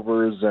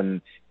turnovers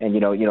and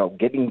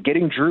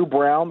getting Drew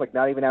Brown, like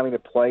not even having to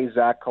play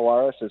Zach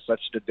Collaros is such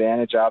an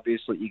advantage.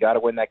 Obviously, you got to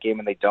win that game,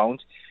 and they don't.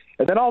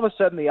 And then all of a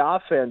sudden, the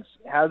offense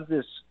has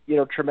this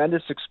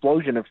tremendous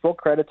explosion. And full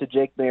credit to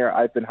Jake Maier.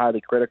 I've been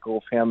highly critical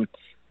of him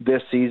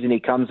this season. He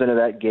comes into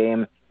that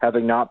game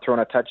having not thrown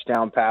a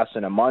touchdown pass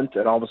in a month,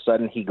 and all of a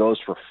sudden he goes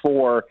for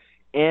 4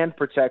 and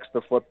protects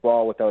the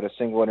football without a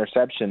single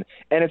interception.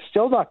 And it's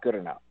still not good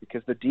enough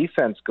because the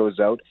defense goes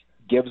out,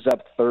 gives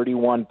up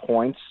 31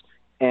 points,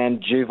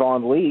 and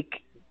Javon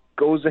Leake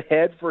goes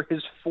ahead for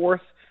his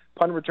 4th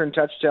punt return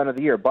touchdown of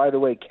the year. By the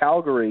way,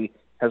 Calgary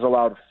has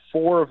allowed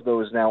 4 of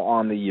those now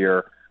on the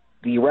year.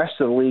 The rest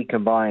of the league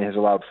combined has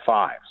allowed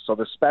 5. So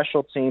the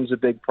special team's a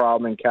big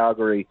problem in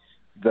Calgary.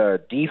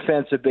 The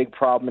defense a big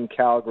problem in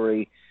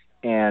Calgary.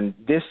 And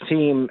this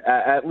team,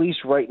 at least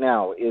right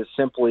now, is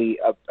simply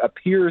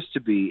appears to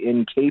be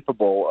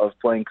incapable of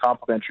playing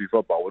complementary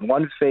football. When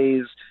one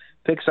phase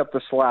picks up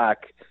the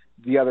slack,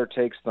 the other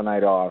takes the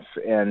night off,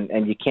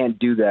 and you can't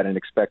do that and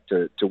expect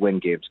to win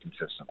games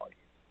consistently.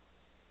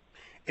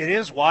 It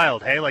is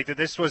wild, hey? Like,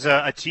 this was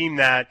a team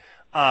that,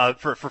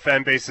 for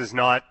fan bases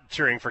not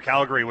cheering for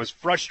Calgary, was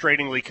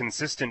frustratingly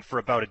consistent for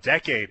about a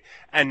decade.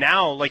 And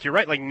now, like, you're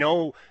right, like,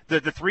 no, the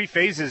 3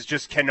 phases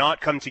just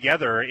cannot come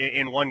together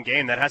in one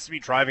game. That has to be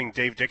driving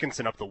Dave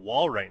Dickinson up the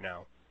wall right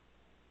now.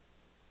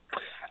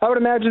 I would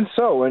imagine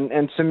so.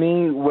 And to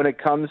me, when it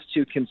comes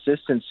to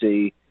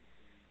consistency,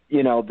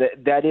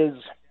 that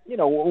is,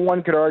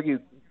 one could argue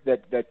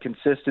that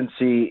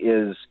consistency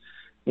is,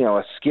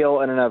 a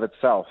skill in and of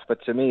itself.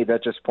 But to me,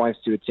 that just points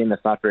to a team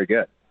that's not very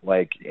good.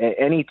 Like,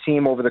 any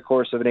team over the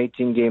course of an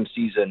 18-game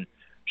season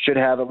should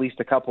have at least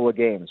a couple of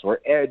games where,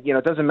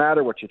 it doesn't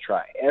matter what you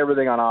try.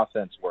 Everything on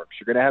offense works.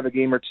 You're going to have a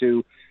game or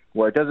two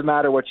where it doesn't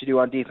matter what you do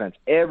on defense.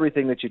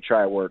 Everything that you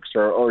try works.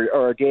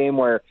 Or a game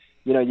where,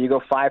 you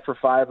go 5 for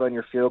 5 on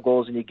your field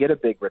goals and you get a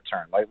big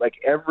return. Like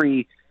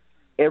every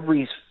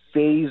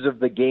phase of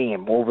the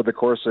game over the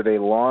course of a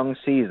long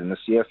season, the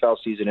CFL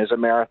season is a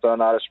marathon,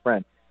 not a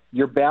sprint.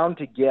 You're bound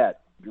to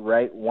get,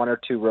 right, 1 or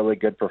 2 really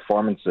good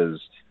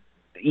performances,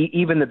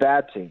 even the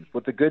bad teams.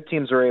 What the good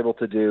teams are able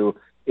to do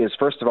is,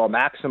 first of all,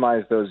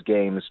 maximize those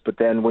games, but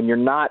then when you're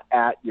not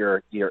at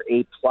your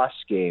A-plus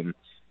game,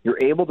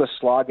 you're able to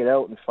slog it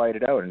out and fight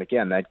it out. And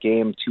again, that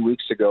game 2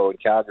 weeks ago in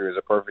Calgary is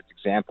a perfect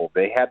example.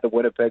 They had the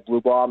Winnipeg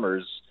Blue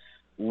Bombers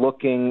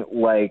looking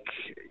like,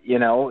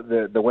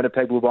 the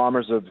Winnipeg Blue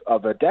Bombers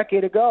of a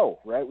decade ago,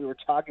 right? We were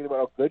talking about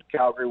how good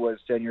Calgary was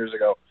 10 years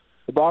ago.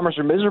 The Bombers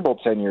were miserable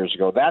 10 years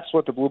ago. That's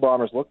what the Blue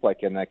Bombers looked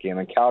like in that game,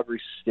 and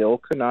Calgary still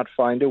could not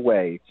find a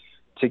way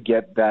to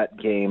get that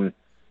game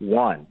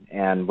won.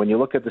 And when you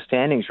look at the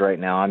standings right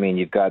now, I mean,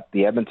 you've got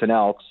the Edmonton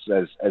Elks,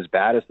 as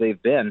bad as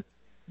they've been,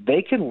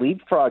 they can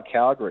leapfrog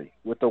Calgary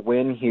with a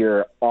win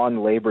here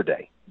on Labor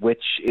Day,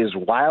 which is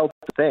wild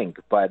to think,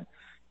 but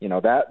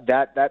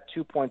that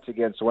 2 points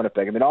against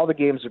Winnipeg. I mean, all the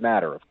games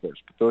matter, of course,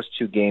 but those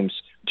 2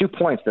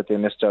 points that they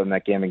missed out in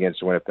that game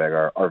against Winnipeg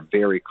are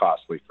very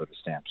costly for the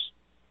Stamps.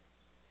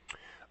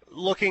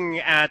 Looking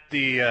at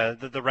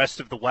the rest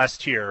of the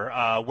West here,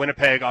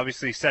 Winnipeg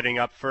obviously setting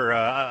up for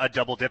a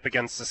double dip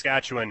against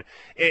Saskatchewan.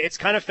 It's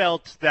kind of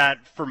felt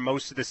that for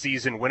most of the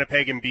season,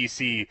 Winnipeg and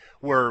BC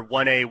were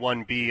 1A,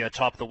 1B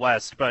atop the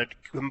West, but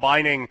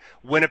combining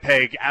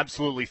Winnipeg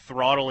absolutely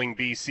throttling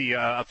BC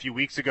a few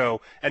weeks ago,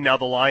 and now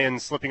the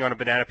Lions slipping on a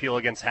banana peel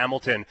against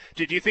Hamilton.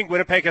 Do you think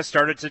Winnipeg has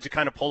started to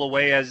kind of pull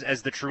away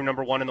as the true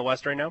number 1 in the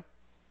West right now?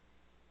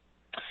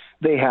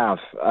 They have.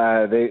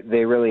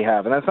 They really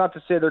have. And that's not to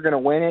say they're going to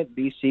win it.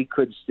 BC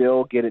could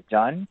still get it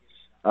done.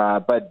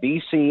 But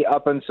BC,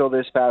 up until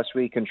this past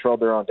week, controlled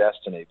their own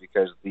destiny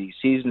because the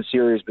season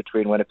series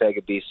between Winnipeg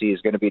and BC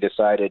is going to be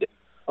decided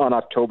on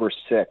October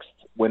 6th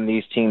when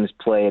these teams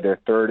play their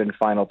third and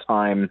final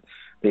time.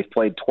 They've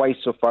played twice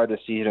so far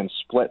this season and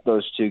split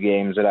those 2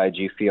 games at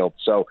IG Field.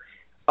 So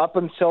up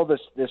until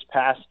this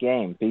past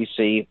game,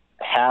 BC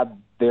had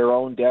their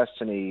own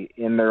destiny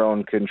in their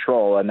own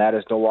control, and that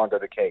is no longer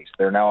the case.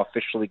 They're now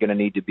officially going to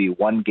need to be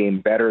 1 game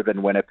better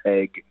than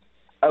Winnipeg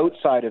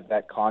outside of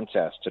that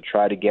contest to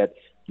try to get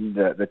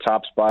the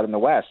top spot in the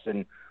West.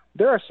 And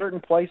there are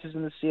certain places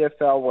in the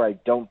CFL where I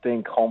don't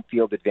think home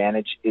field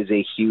advantage is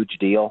a huge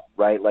deal,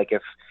 right? Like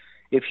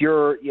if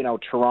you're,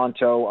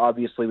 Toronto,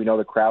 obviously we know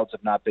the crowds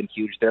have not been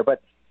huge there,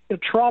 but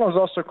Toronto's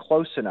also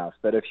close enough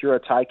that if you're a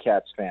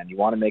Ticats fan, you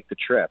want to make the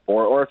trip.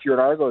 Or if you're an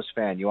Argos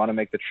fan, you want to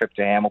make the trip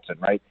to Hamilton,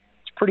 right?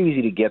 It's pretty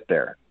easy to get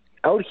there.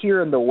 Out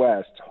here in the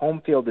West,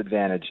 home field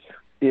advantage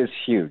is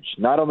huge,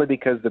 not only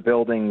because the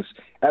buildings,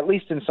 at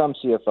least in some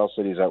CFL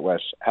cities out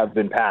West, have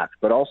been packed,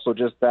 but also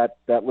just that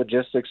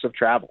logistics of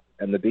travel.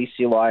 And the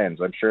BC Lions,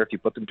 I'm sure if you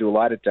put them to a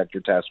lie detector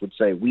test, would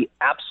say, we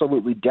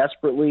absolutely,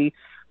 desperately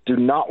do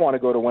not want to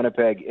go to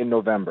Winnipeg in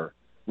November.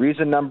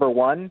 Reason number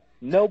 1,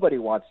 nobody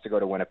wants to go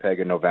to Winnipeg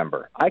in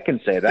November. I can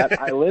say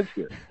that. I live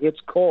here. It's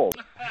cold.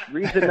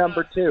 Reason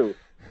number 2,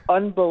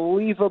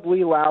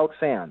 unbelievably loud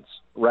fans,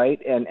 right?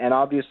 And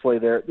obviously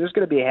there's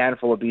going to be a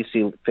handful of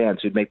BC fans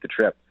who'd make the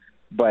trip,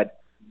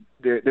 but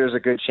there's a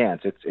good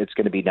chance it's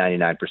going to be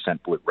 99%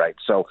 blue, right?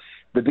 So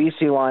the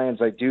BC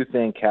Lions, I do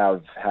think,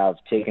 have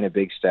taken a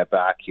big step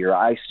back here.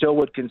 I still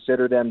would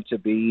consider them to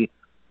be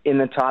in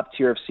the top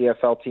tier of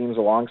CFL teams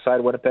alongside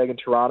Winnipeg and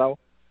Toronto.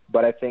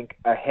 But I think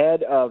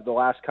ahead of the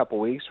last couple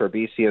of weeks where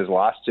BC has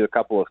lost to a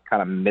couple of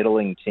kind of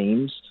middling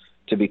teams,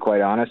 to be quite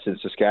honest, in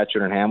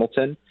Saskatchewan and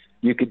Hamilton,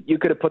 you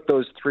could have put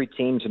those 3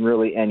 teams in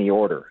really any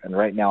order. And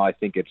right now I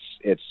think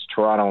it's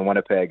Toronto and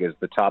Winnipeg as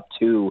the top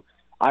 2.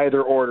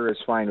 Either order is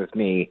fine with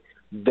me.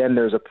 Then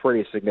there's a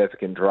pretty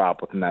significant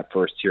drop within that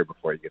first tier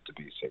before you get to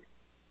BC.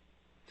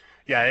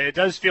 Yeah, it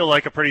does feel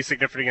like a pretty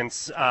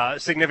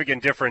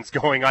significant difference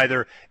going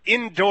either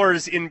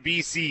indoors in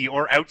BC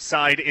or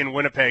outside in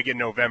Winnipeg in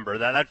November.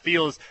 That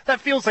feels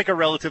like a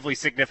relatively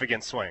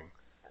significant swing.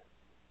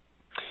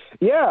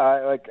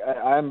 Yeah,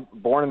 I'm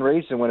born and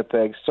raised in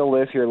Winnipeg, still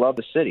live here, love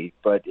the city.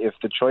 But if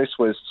the choice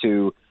was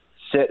to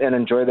sit and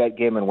enjoy that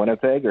game in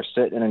Winnipeg or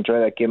sit and enjoy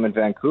that game in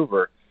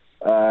Vancouver,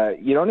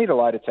 you don't need a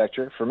lie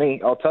detector. For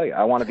me, I'll tell you,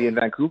 I want to be in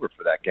Vancouver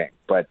for that game.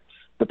 But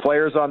the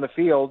players on the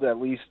field, at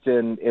least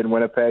in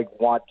Winnipeg,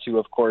 want to,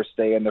 of course,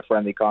 stay in the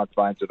friendly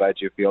confines of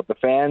IG Field. The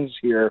fans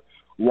here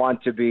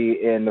want to be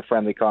in the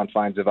friendly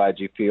confines of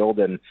IG Field,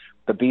 and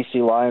the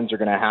BC Lions are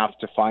going to have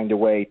to find a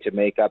way to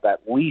make up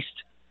at least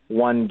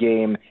 1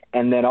 game,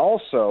 and then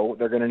also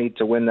they're going to need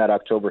to win that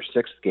October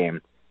 6th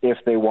game if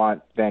they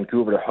want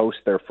Vancouver to host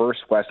their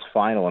first West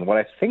final in what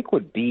I think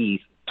would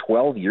be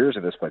 12 years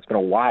at this point. It's been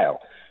a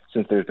while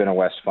since there's been a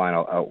West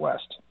final out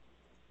West.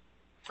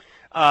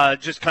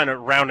 Just kind of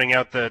rounding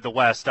out the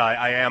West,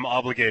 I am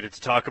obligated to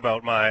talk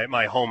about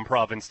my home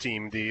province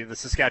team, the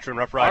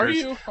Saskatchewan Roughriders. Are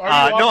you?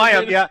 No, I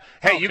am, yeah.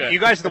 Hey, okay. You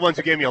guys are the ones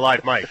who gave me a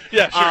live mic.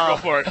 Yeah, sure, go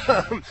for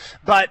it.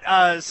 But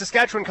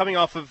Saskatchewan coming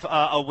off of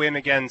a win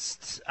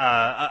against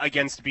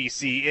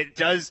BC, it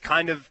does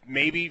kind of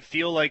maybe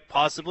feel like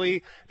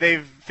possibly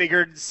they've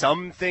figured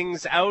some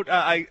things out.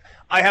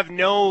 I have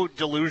no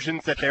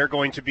delusions that they're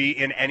going to be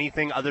in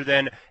anything other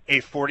than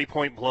a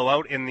 40-point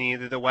blowout in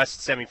the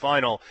West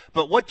semifinal.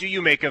 But what do you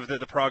make of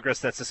the progress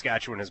that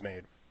Saskatchewan has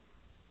made?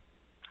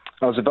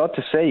 I was about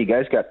to say, you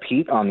guys got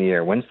Pete on the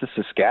air. When's the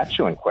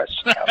Saskatchewan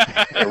question?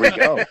 There we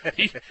go.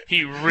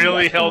 He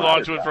really held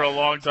on to it for a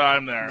long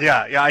time there.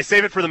 Yeah, I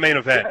save it for the main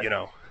event,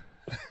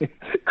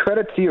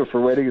 Credit to you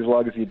for waiting as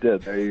long as you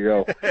did. There you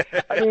go.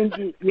 I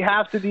mean, you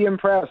have to be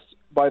impressed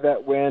by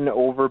that win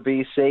over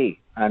BC.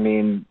 I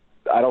mean,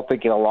 I don't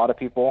think a lot of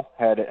people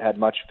had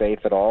much faith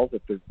at all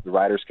that the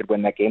Riders could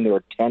win that game. They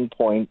were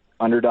 10-point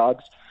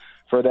underdogs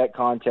for that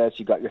contest.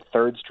 You got your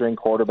third-string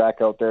quarterback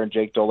out there, and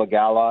Jake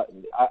Dolagala.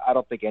 I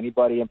don't think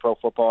anybody in pro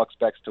football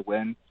expects to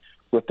win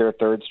with their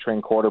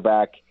third-string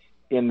quarterback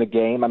in the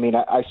game. I mean,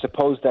 I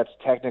suppose that's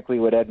technically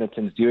what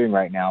Edmonton's doing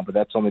right now, but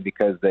that's only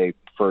because they,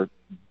 for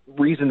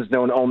reasons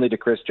known only to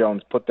Chris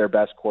Jones, put their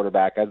best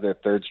quarterback as their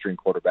third-string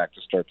quarterback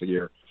to start the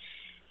year.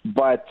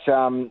 But,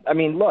 I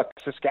mean, look,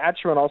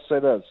 Saskatchewan, I'll say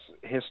this.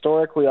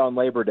 Historically on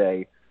Labor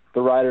Day,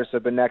 the Riders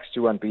have been next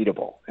to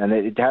unbeatable. And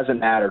it hasn't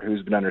mattered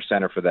who's been under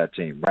center for that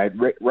team, right?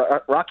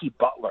 Rocky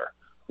Butler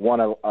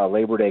won a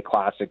Labor Day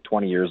Classic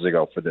 20 years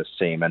ago for this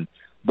team. And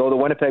though the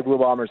Winnipeg Blue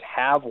Bombers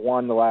have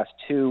won the last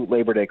 2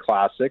 Labor Day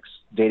Classics,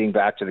 dating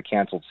back to the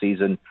canceled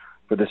season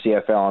for the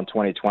CFL in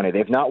 2020,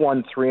 they've not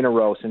won 3 in a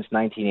row since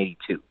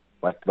 1982.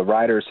 Like, the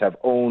Riders have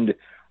owned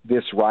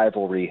this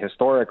rivalry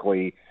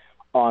historically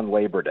on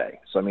Labor Day.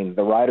 So, I mean,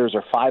 the Riders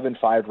are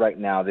 5-5 right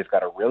now. They've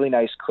got a really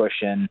nice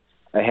cushion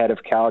ahead of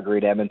Calgary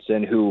and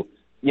Edmonton, who,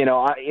 you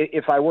know,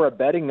 if I were a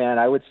betting man,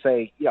 I would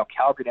say, you know,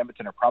 Calgary and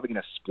Edmonton are probably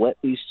going to split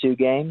these 2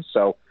 games.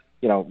 So,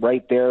 you know,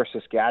 right there,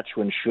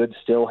 Saskatchewan should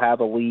still have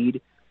a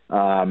lead.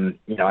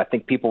 You know, I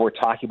think people were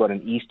talking about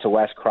an east to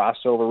west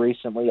crossover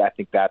recently. I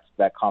think that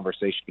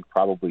conversation could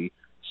probably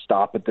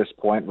stop at this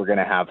point. We're going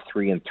to have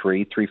 3 and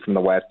 3 from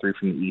the west, 3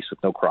 from the east with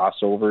no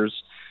crossovers.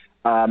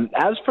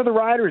 As for the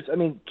Riders, I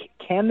mean,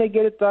 can they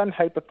get it done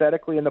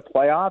hypothetically in the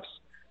playoffs?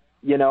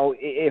 You know,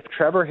 if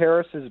Trevor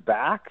Harris is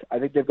back, I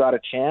think they've got a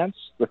chance.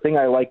 The thing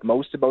I like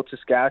most about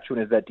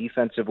Saskatchewan is that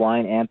defensive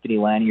line. Anthony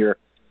Lanier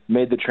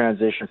made the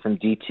transition from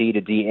DT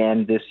to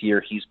DN this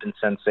year. He's been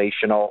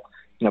sensational.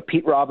 You know,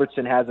 Pete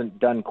Robertson hasn't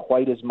done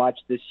quite as much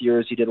this year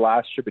as he did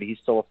last year, but he's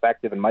still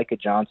effective. And Micah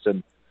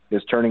Johnson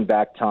is turning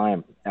back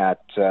time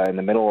in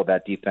the middle of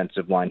that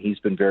defensive line. He's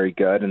been very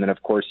good. And then,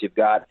 of course, you've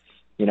got,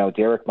 you know,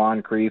 Derek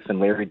Moncrief and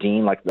Larry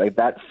Dean. Like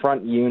that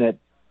front unit,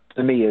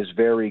 to me, is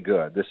very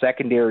good. The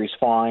secondary's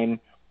fine.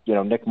 You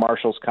know, Nick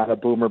Marshall's kind of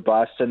boomer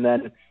bust. And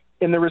then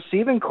in the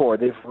receiving core,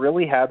 they've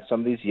really had some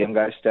of these young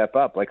guys step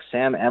up, like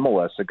Sam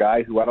Emelis, a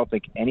guy who I don't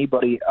think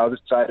anybody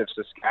outside of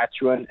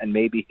Saskatchewan and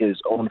maybe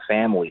his own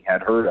family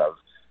had heard of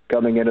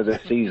coming into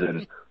this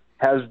season,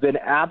 has been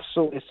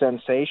absolutely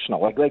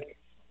sensational. Like,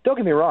 don't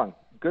get me wrong,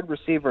 good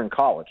receiver in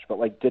college, but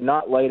like did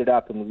not light it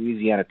up in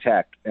Louisiana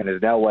Tech and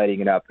is now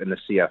lighting it up in the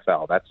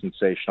CFL. That's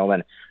sensational.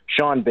 Then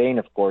Sean Bain,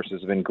 of course,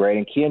 has been great,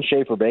 and Kean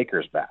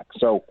Schaefer-Baker's back.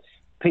 So,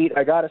 Pete,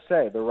 I got to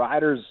say, the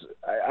Riders,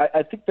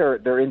 I think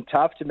they're in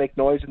tough to make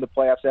noise in the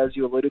playoffs, as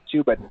you alluded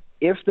to, but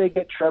if they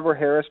get Trevor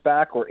Harris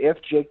back or if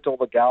Jake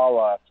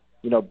Dolegala,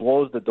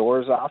 blows the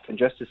doors off and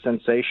just is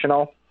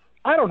sensational,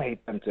 I don't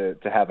hate them to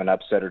have an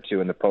upset or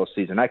 2 in the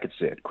postseason. I could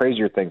see it.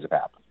 Crazier things have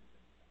happened.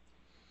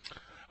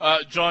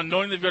 John,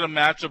 knowing they've got a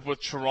matchup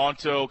with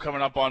Toronto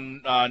coming up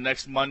on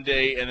next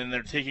Monday, and then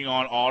they're taking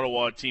on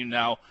Ottawa, a team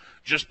now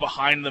just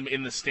behind them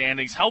in the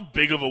standings, how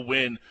big of a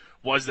win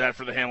was that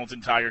for the Hamilton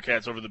Tiger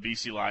Cats over the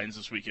BC Lions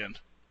this weekend?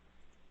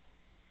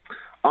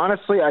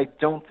 Honestly, I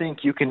don't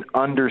think you can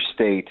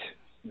overstate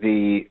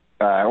the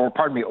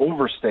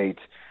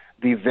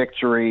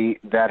victory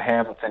that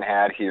Hamilton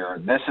had here.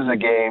 This is a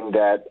game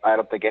that I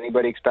don't think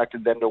anybody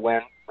expected them to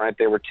win, right?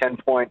 They were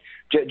 10-point,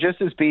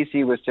 just as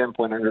BC was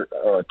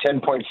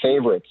 10-point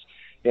favorites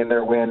in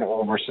their win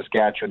over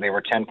Saskatchewan. They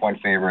were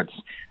 10-point favorites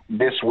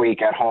this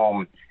week at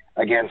home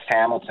against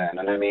Hamilton.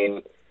 And I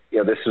mean,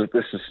 this is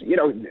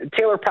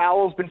Taylor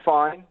Powell's been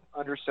fine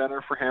under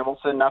center for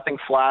Hamilton. Nothing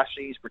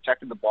flashy. He's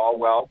protected the ball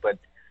well, but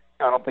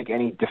I don't think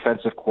any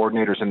defensive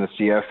coordinators in the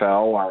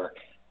CFL are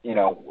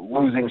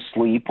losing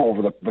sleep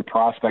over the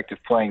prospect of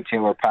playing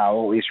Taylor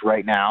Powell, at least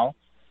right now.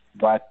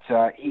 But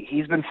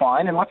he's been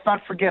fine. And let's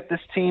not forget this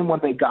team, when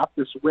they got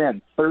this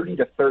win,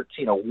 30-13,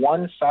 a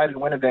one-sided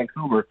win in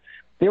Vancouver,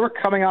 they were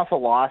coming off a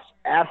loss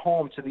at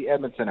home to the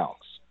Edmonton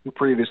Elks, who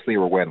previously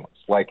were winless.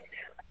 Like,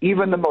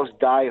 even the most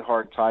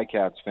diehard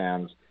Ticats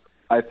fans,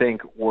 I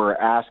think, were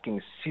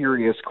asking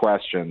serious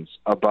questions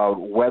about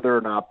whether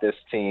or not this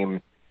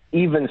team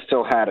even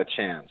still had a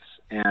chance.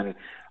 And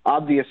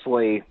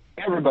obviously,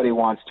 everybody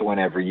wants to win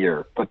every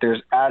year, but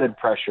there's added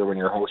pressure when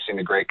you're hosting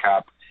the Grey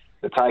Cup.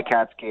 The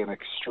Ticats came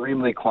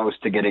extremely close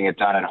to getting it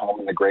done at home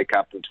in the Grey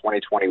Cup in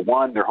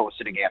 2021. They're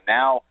hosting again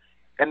now,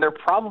 and they're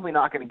probably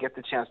not going to get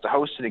the chance to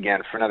host it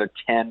again for another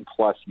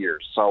 10-plus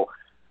years. So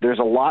there's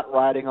a lot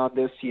riding on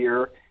this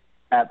year.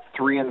 At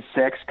 3-6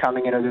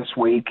 coming into this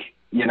week,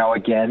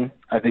 again,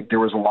 I think there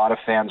was a lot of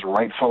fans,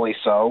 rightfully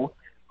so,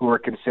 who were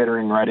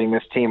considering writing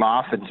this team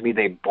off, and to me,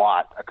 they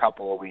bought a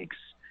couple of weeks.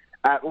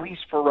 At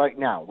least for right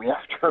now. We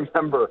have to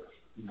remember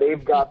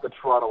they've got the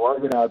Toronto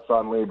Argonauts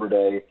on Labor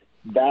Day.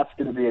 That's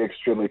going to be an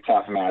extremely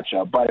tough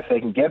matchup. But if they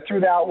can get through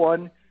that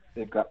one,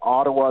 they've got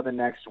Ottawa the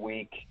next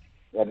week,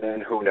 and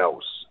then who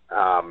knows?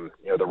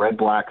 The Red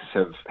Blacks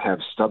have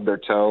stubbed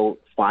their toe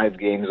 5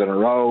 games in a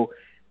row.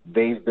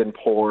 They've been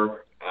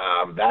poor.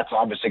 That's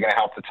obviously going to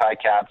help the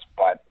Ticats,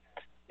 but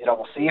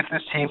we'll see if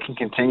this team can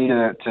continue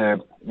to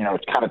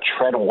kind of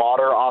tread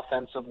water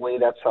offensively.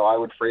 That's how I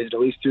would phrase it, at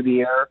least through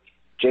the air.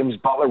 James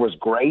Butler was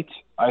great,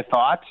 I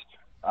thought.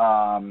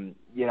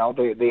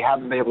 They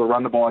haven't been able to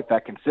run the ball like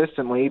that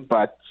consistently,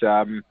 but,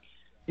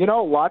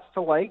 lots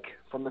to like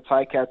from the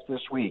Ticats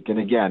this week. And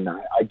again,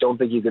 I don't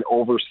think you can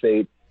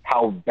overstate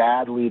how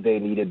badly they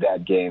needed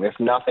that game, if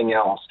nothing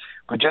else.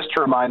 But just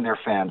to remind their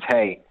fans,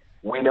 hey,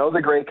 we know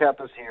the Grey Cup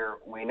is here.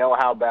 We know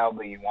how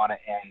badly you want to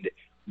end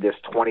this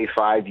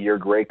 25-year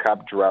Grey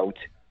Cup drought.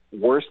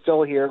 We're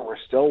still here. We're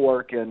still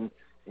working.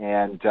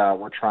 and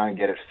we're trying to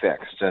get it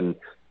fixed. And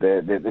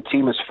the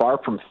team is far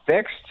from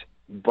fixed,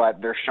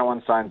 but they're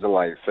showing signs of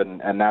life,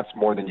 and that's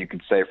more than you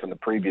could say from the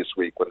previous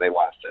week when they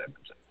lost to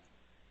Edmonton.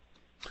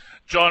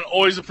 John,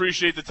 always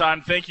appreciate the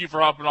time. Thank you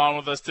for hopping on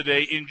with us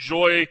today.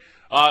 Enjoy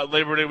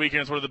Labor Day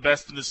weekend. It's one of the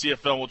best in the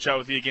CFL. We'll chat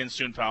with you again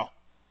soon, pal.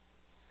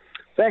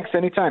 Thanks.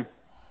 Anytime.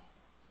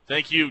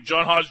 Thank you.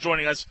 John Hodge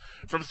joining us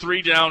from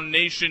 3 Down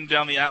Nation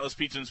down the Atlas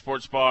Pizza and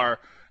Sports Bar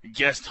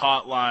guest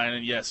hotline.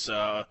 And yes,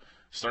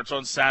 starts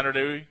on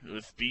Saturday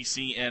with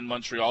BC and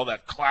Montreal,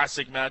 that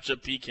classic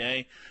matchup,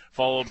 PK,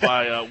 followed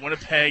by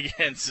Winnipeg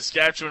and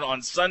Saskatchewan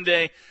on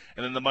Sunday,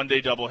 and then the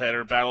Monday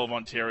doubleheader, Battle of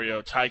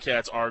Ontario,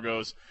 Ticats,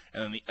 Argos,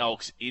 and then the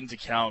Elks into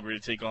Calgary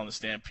to take on the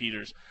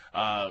Stampeders.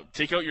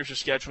 Take out your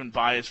Saskatchewan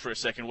bias for a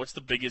second. What's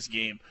the biggest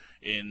game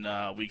in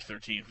Week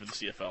 13 for the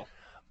CFL?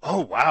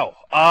 Oh, wow.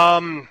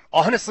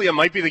 Honestly, it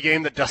might be the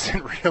game that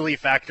doesn't really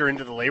factor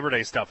into the Labor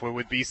Day stuff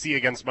with BC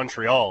against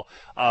Montreal.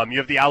 You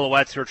have the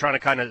Alouettes who are trying to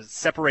kind of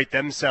separate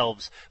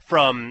themselves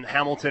from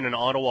Hamilton and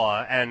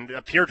Ottawa and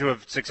appear to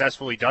have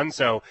successfully done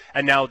so.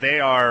 And now they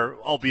are,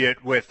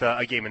 albeit with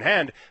a game in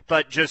hand,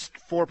 but just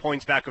 4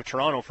 points back of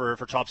Toronto for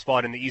top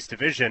spot in the East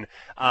Division.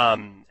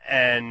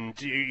 And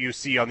you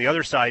see on the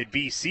other side,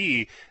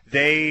 BC,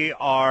 they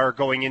are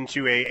going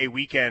into a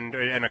weekend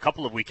and a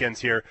couple of weekends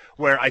here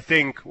where I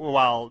think,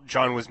 while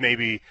John was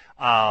maybe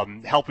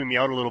helping me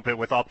out a little bit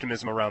with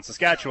optimism around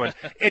Saskatchewan,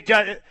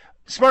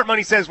 smart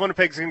money says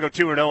Winnipeg's going to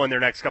go 2-0 in their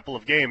next couple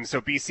of games, so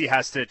BC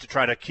has to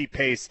try to keep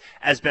pace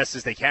as best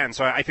as they can.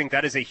 So I think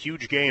that is a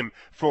huge game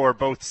for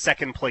both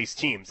second-place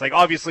teams. Like,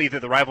 obviously,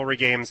 the rivalry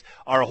games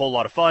are a whole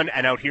lot of fun,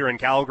 and out here in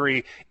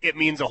Calgary, it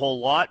means a whole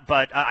lot,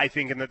 but I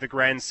think in the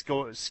grand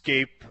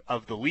scape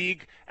of the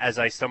league, as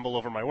I stumble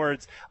over my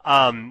words,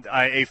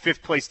 a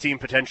fifth-place team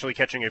potentially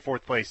catching a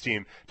fourth-place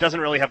team doesn't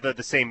really have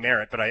the same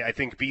merit, but I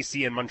think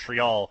BC and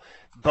Montreal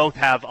both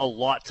have a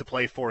lot to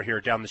play for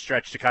here down the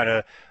stretch to kind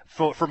of,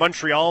 for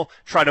Montreal,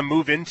 try to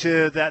move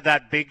into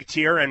that big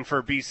tier, and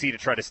for BC to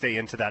try to stay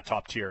into that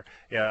top tier,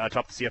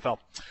 atop the CFL.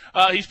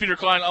 He's Peter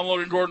Klein. I'm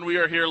Logan Gordon. We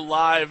are here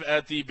live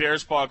at the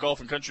Bears Paw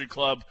Golf and Country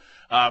Club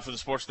for the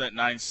Sportsnet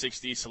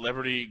 960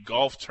 Celebrity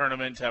Golf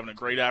Tournament. Having a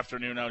great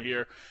afternoon out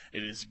here.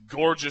 It is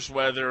gorgeous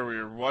weather.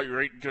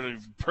 We're got a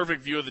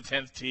perfect view of the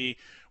 10th tee.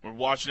 We're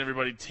watching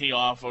everybody tee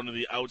off onto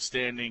the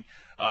outstanding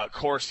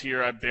course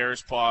here at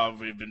Bears Paw.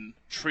 We've been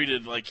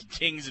treated like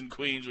kings and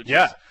queens, which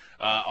is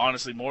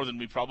honestly more than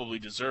we probably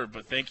deserve.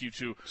 But thank you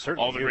to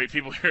all the great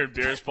people here at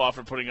Bears Paw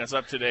for putting us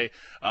up today.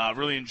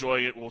 Really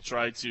enjoying it. We'll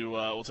try to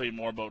we'll tell you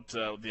more about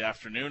the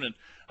afternoon,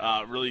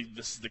 and really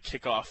this is the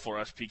kickoff for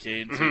us,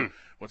 PK, into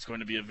what's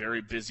going to be a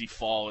very busy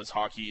fall as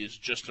hockey is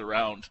just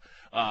around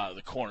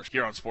the corner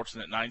here on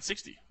Sportsnet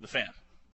 960, The Fan.